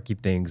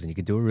snarky things, and you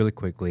can do it really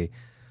quickly.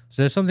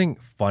 So there's something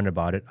fun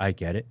about it. I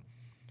get it.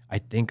 I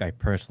think I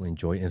personally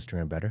enjoy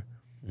Instagram better.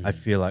 I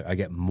feel like I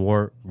get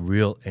more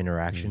real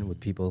interaction with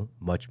people,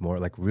 much more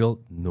like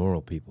real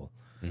normal people.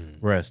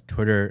 Whereas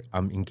Twitter,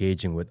 I'm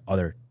engaging with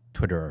other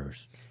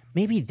Twitterers.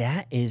 Maybe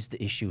that is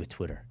the issue with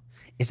Twitter,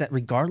 is that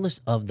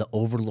regardless of the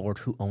overlord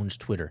who owns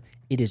Twitter,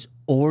 it has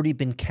already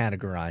been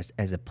categorized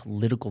as a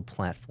political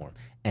platform.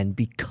 And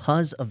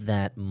because of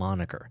that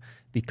moniker,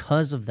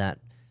 because of that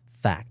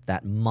fact,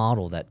 that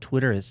model, that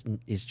Twitter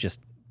is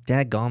just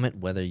dadgummit,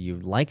 whether you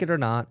like it or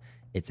not,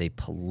 it's a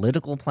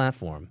political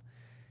platform.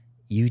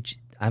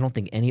 I don't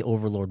think any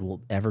overlord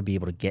will ever be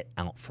able to get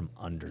out from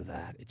under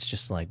that. It's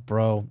just like,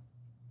 bro,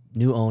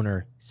 new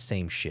owner,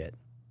 same shit.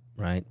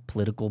 Right?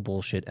 Political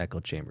bullshit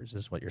echo chambers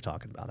is what you're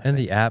talking about. And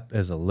the app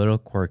is a little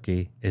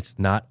quirky. It's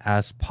not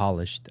as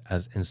polished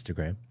as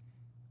Instagram.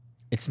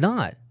 It's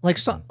not.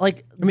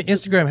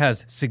 Instagram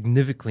has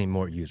significantly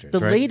more users. The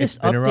latest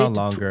it's been update around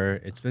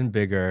longer. It's been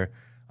bigger.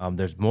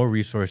 There's more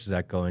resources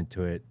that go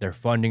into it. Their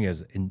funding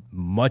is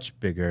much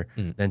bigger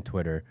than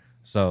Twitter.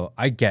 So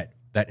I get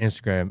that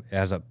Instagram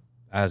as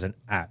an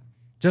app,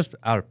 just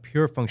out of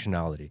pure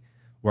functionality,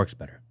 works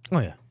better. Oh,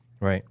 yeah.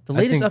 Right. The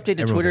latest update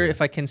to Twitter,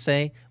 if I can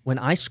say, when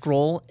I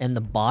scroll and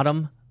the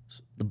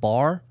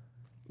bar,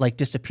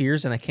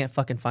 disappears and I can't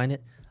fucking find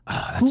it.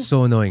 That's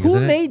so annoying, isn't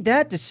it? Who made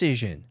that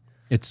decision?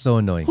 It's so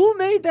annoying. Who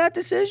made that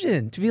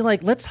decision to be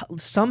like, let's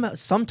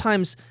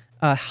sometimes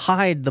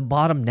hide the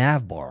bottom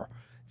nav bar?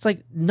 It's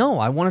like, no,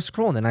 I want to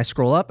scroll. And then I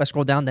scroll up, I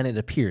scroll down, then it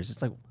appears.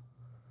 It's like,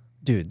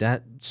 dude,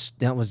 that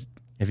was...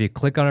 If you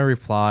click on a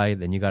reply,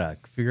 then you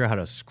got to figure out how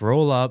to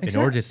scroll up in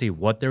order to see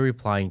what they're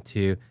replying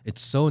to.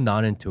 It's so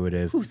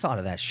non-intuitive. Who thought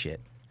of that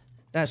shit?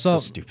 That's so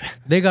stupid.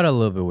 They got a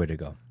little bit way to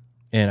go.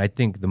 And I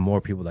think the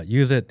more people that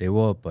use it, they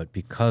will. But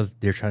because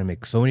they're trying to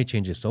make so many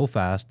changes so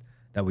fast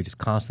that we just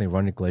constantly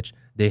run a glitch,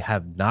 they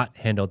have not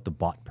handled the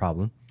bot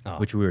problem,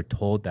 which we were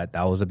told that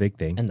was a big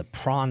thing. And the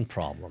prawn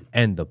problem.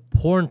 And the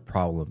porn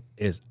problem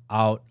is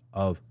out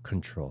of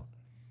control.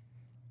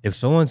 If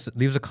someone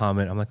leaves a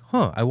comment, I'm like,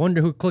 I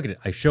wonder who clicked it.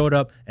 I showed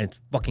up and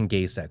it's fucking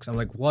gay sex. I'm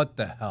like, what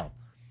the hell?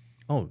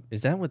 Oh,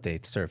 is that what they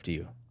served to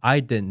you? I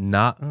did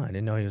not. Oh, I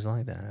didn't know he was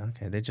like that.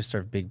 Okay, they just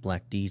served big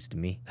black D's to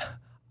me.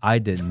 I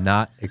did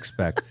not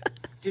expect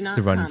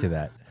to run into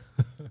that.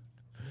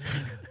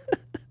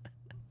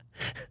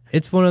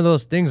 It's one of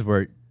those things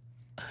where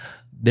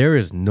there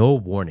is no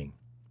warning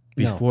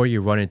before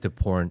you run into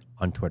porn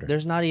on Twitter.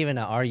 There's not even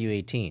a "Are you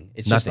 18?"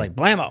 It's Nothing. just like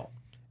blammo.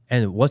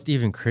 And what's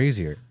even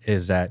crazier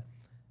is that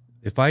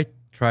if I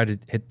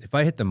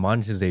hit the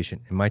monetization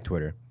in my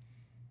Twitter,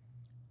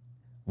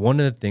 one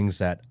of the things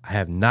that I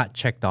have not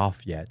checked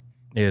off yet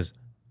is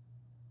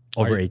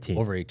over 18.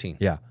 Over 18.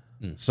 Yeah.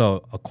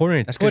 So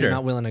according to That's because Twitter, you're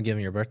not willing to give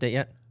them your birthday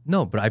yet?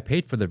 no, but I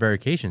paid for the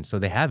verification, so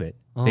they have it.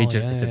 Oh, It's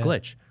a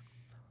glitch.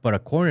 But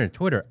according to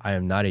Twitter, I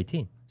am not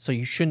 18. So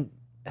you shouldn't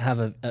have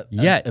a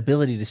Yet.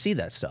 ability to see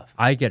that stuff.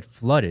 I get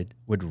flooded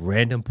with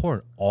random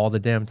porn all the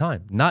damn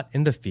time. Not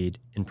in the feed,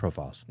 in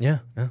profiles. Yeah.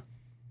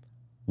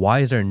 Why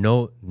is there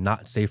no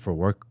not safe for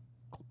work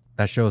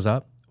that shows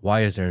up?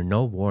 Why is there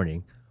no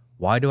warning?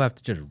 Why do I have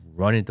to just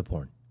run into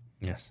porn?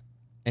 Yes.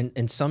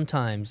 And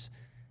sometimes,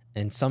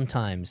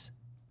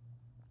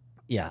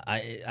 yeah,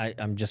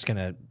 I'm just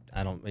gonna.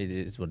 It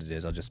is what it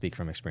is. I'll just speak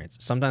from experience.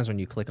 Sometimes when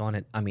you click on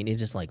it, I mean,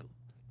 it is like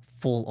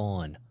full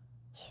on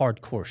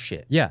hardcore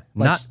shit. Yeah,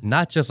 Like,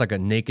 not just like a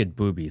naked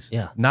boobies.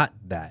 Yeah. Not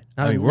that.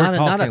 I mean, we're talking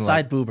not a like,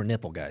 side boob or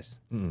nipple, guys.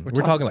 we're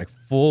talking like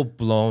full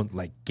blown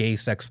like gay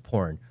sex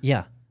porn.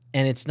 Yeah,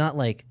 and it's not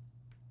like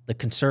the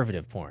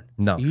conservative porn.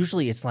 No.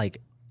 Usually it's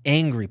like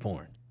angry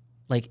porn,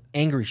 like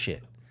angry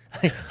shit.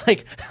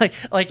 like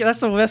that's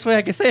the best way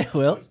I can say it,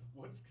 Will.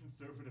 What's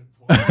conservative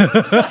porn?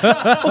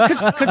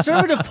 Well,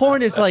 conservative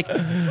porn is like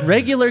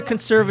regular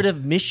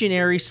conservative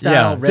missionary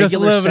style, regular just a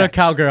little bit of sex.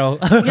 cowgirl.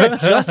 Yeah,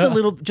 just a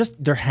little. Just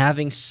they're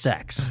having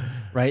sex,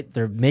 right?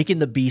 They're making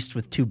the beast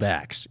with two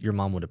backs. Your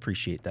mom would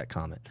appreciate that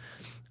comment.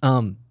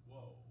 No,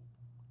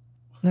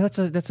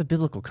 that's a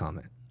biblical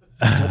comment.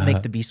 Don't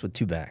make the beast with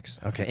two backs.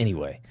 Okay.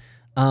 Anyway,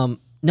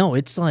 no,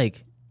 it's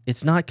like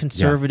it's not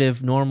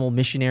conservative, normal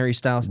missionary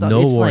style stuff.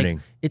 No it's warning.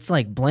 Like, it's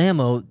like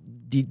blammo.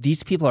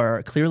 These people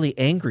are clearly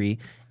angry,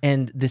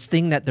 and this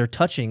thing that they're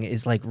touching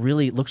is like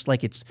really looks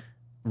like it's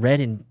red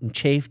and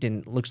chafed,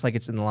 and looks like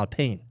it's in a lot of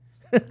pain.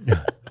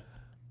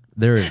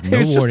 There is no It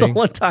was warning. just the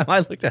one time I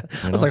looked at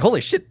it. I was like,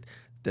 holy shit,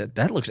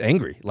 that looks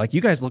angry. Like,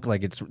 you guys look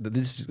like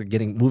this is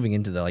moving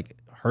into the, like,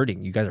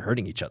 hurting. You guys are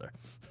hurting each other.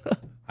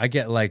 I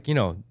get like,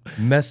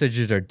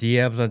 messages or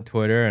DMs on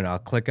Twitter and I'll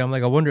click. I'm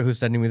like, I wonder who's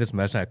sending me this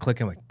message. I click.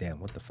 I'm like, damn,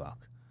 what the fuck?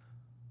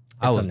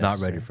 I It's was not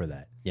unnecessary. ready for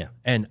that. Yeah.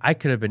 And I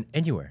could have been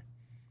anywhere.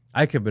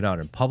 I could have been out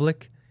in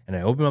public and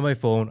I open up my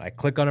phone. I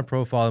click on a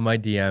profile in my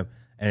DM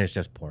and it's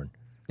just porn.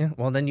 Yeah.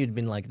 Well, then you'd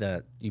be like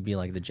the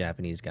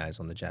Japanese guys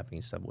on the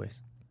Japanese subways.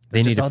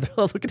 They need They're to, just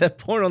all looking at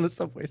porn on the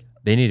subways.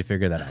 they need to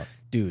figure that out.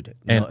 Dude.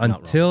 And not wrong.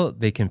 until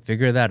they can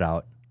figure that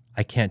out,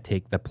 I can't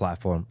take the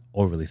platform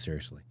overly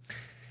seriously.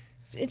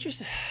 It's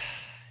interesting.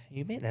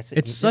 You made that's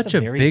It's such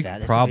a big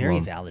That's a problem. very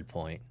valid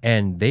point.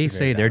 And they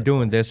say they're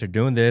doing this, they're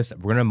doing this.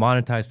 We're going to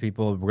monetize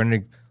people. We're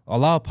going to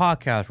allow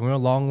podcasts. We're going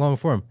to long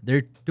form.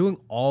 They're doing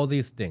all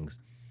these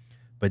things,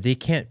 but they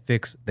can't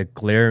fix the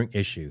glaring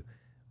issue,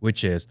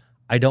 which is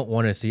I don't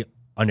want to see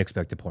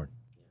unexpected porn.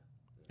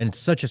 And it's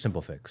such a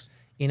simple fix.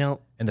 And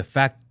the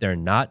fact they're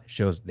not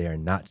shows they are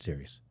not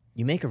serious.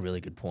 you make a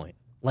really good point.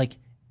 Like,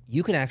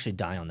 you could actually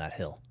die on that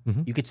hill.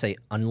 Mm-hmm. You could say,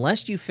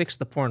 unless you fix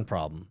the porn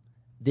problem,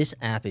 this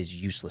app is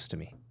useless to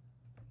me.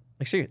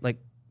 Like, seriously,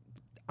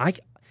 like,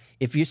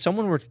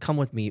 someone were to come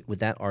with me with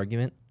that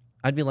argument,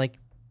 I'd be like,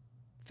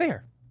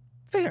 fair.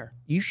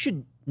 You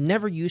should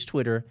never use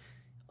Twitter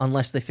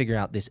unless they figure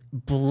out this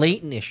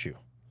blatant issue,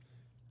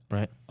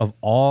 right? Of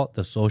all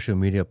the social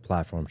media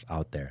platforms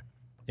out there,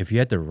 if you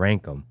had to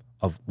rank them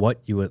of what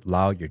you would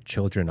allow your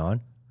children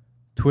on,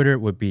 Twitter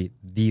would be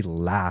the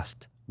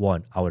last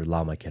one I would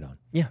allow my kid on.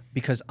 Yeah,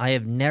 because I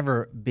have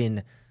never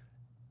been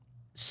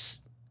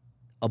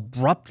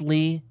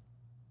abruptly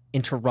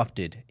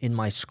interrupted in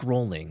my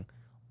scrolling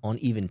on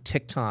even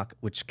TikTok,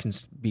 which can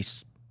be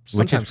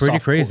sometimes pretty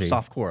crazy.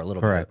 softcore a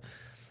little Correct. bit,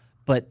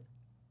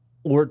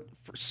 or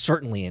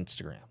certainly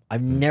Instagram.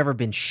 I've never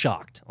been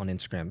shocked on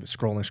Instagram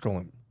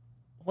scrolling.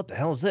 What the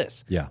hell is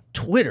this? Yeah.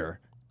 Twitter,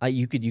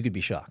 you could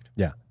be shocked.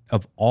 Yeah.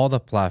 Of all the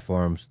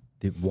platforms,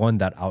 the one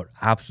that I would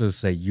absolutely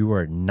say you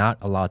are not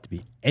allowed to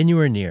be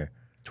anywhere near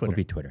would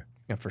be Twitter.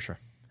 Yeah, for sure.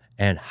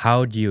 And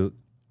how do you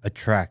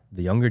attract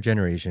the younger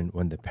generation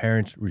when the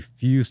parents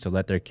refuse to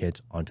let their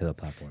kids onto the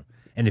platform?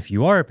 And if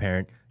you are a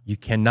parent, you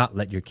cannot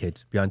let your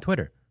kids be on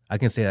Twitter. I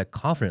can say that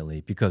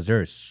confidently because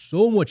there is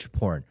so much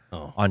porn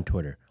on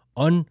Twitter.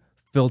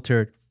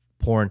 Unfiltered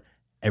porn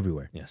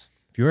everywhere. Yes.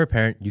 If you're a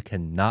parent, you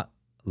cannot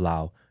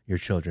allow your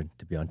children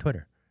to be on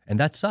Twitter. And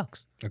that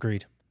sucks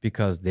Agreed.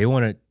 because they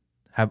want to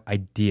have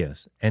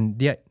ideas.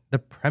 And yet the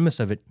premise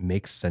of it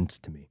makes sense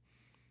to me.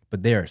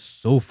 But they are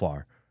so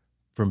far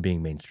from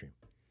being mainstream.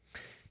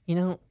 You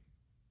know,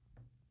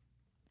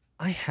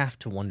 I have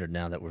to wonder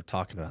now that we're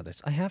talking about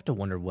this. I have to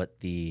wonder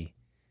what the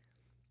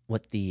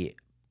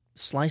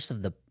slice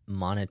of the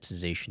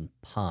monetization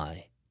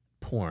pie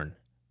porn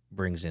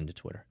brings into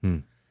Twitter.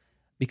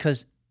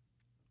 Because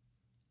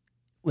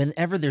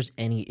whenever there's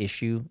any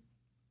issue,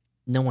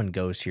 no one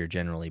goes here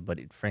generally,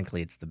 but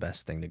frankly, it's the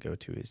best thing to go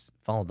to is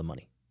follow the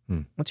money.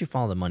 Once you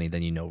follow the money,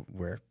 then you know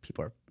where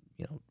people are,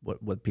 you know,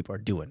 what people are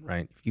doing,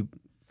 right? If you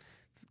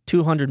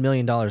 $200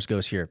 million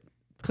goes here,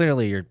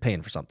 clearly you're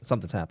paying for something.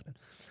 Something's happening.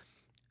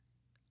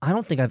 I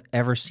don't think I've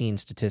ever seen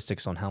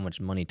statistics on how much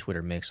money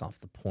Twitter makes off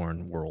the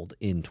porn world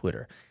in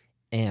Twitter.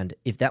 And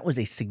if that was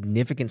a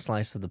significant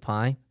slice of the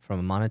pie from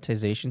a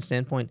monetization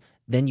standpoint,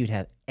 then you'd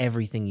have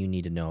everything you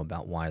need to know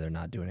about why they're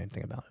not doing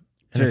anything about it.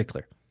 It's very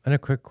clear. And a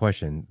quick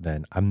question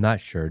then. I'm not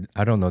sure.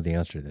 I don't know the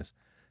answer to this.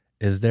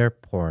 Is there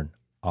porn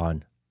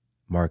on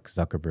Mark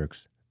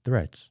Zuckerberg's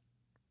Threads?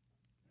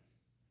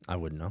 I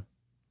wouldn't know.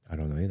 I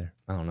don't know either.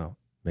 I don't know.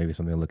 Maybe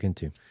something to look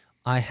into.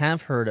 I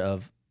have heard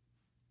of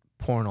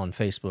porn on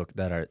Facebook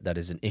that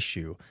is an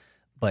issue,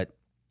 but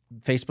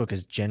Facebook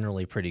is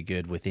generally pretty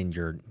good within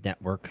your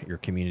network, your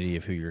community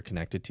of who you're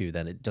connected to,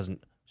 that it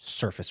doesn't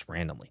surface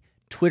randomly.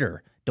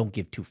 Twitter don't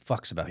give two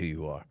fucks about who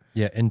you are.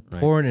 Yeah, and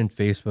porn and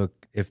Facebook,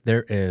 if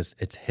there is,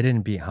 it's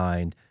hidden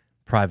behind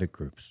private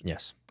groups.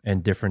 Yes.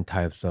 And different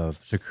types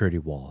of security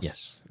walls.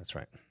 Yes, that's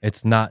right.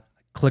 It's not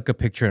click a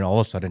picture and all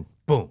of a sudden,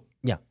 boom.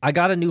 Yeah. I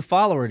got a new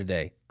follower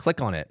today.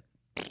 Click on it.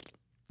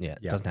 Yeah,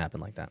 it doesn't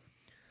happen like that.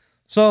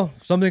 So,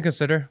 something to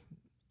consider.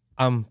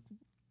 I'm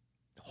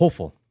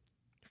hopeful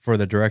for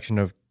the direction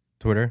of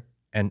Twitter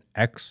and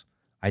X.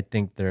 I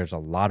think there's a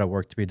lot of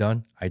work to be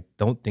done. I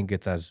don't think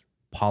it's as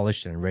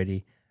polished and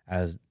ready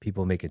as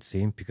people make it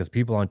seem, because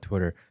people on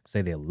Twitter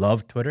say they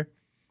love Twitter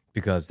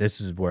because this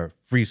is where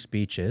free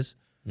speech is.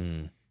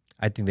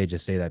 I think they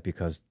just say that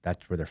because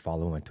that's where their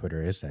following on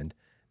Twitter is, and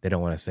they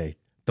don't want to say,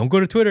 don't go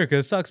to Twitter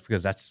because it sucks,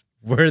 because that's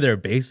where their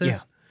base is. Yeah.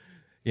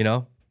 You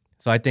know?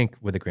 So I think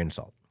with a grain of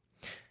salt.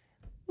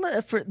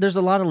 There's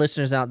a lot of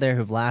listeners out there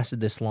who've lasted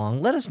this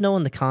long. Let us know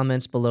in the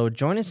comments below.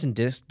 Join us in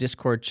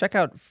Discord. Check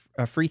out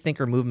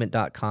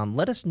freethinkermovement.com.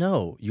 Let us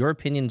know your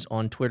opinions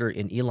on Twitter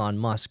and Elon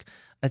Musk.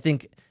 I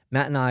think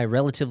Matt and I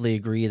relatively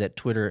agree that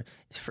Twitter,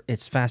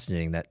 it's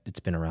fascinating that it's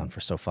been around for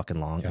so fucking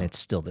long and it's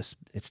still this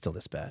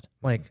bad.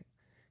 Like,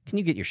 can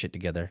you get your shit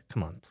together?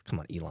 Come on,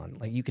 Elon.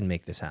 Like, you can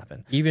make this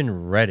happen. Even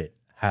Reddit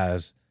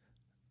has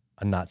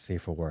a not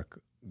safe for work.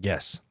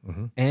 Yes.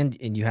 And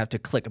you have to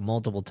click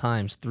multiple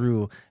times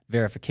through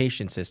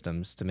verification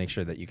systems to make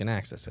sure that you can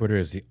access it. Twitter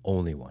is the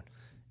only one.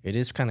 It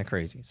is kind of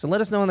crazy. So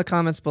let us know in the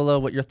comments below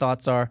what your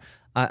thoughts are.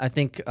 I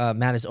think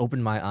Matt has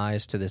opened my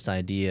eyes to this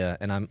idea,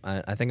 and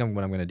I think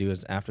what I'm going to do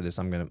is after this,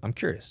 I'm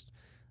curious.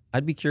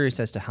 I'd be curious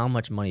as to how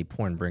much money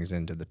porn brings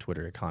into the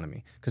Twitter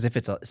economy. Because if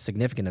it's a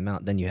significant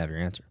amount, then you have your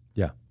answer.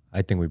 Yeah,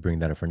 I think we bring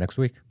that up for next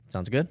week.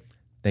 Sounds good?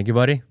 Thank you,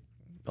 buddy.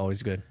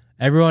 Always good.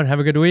 Everyone, have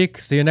a good week.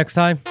 See you next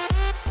time.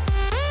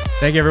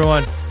 Thank you,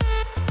 everyone.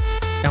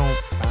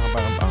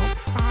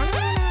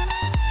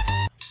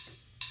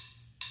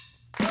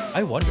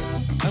 I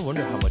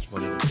wonder how much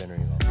money they're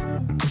generating off.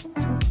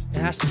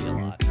 It has to be a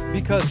lot.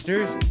 Because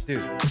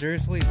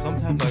seriously,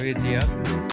 sometimes I get DM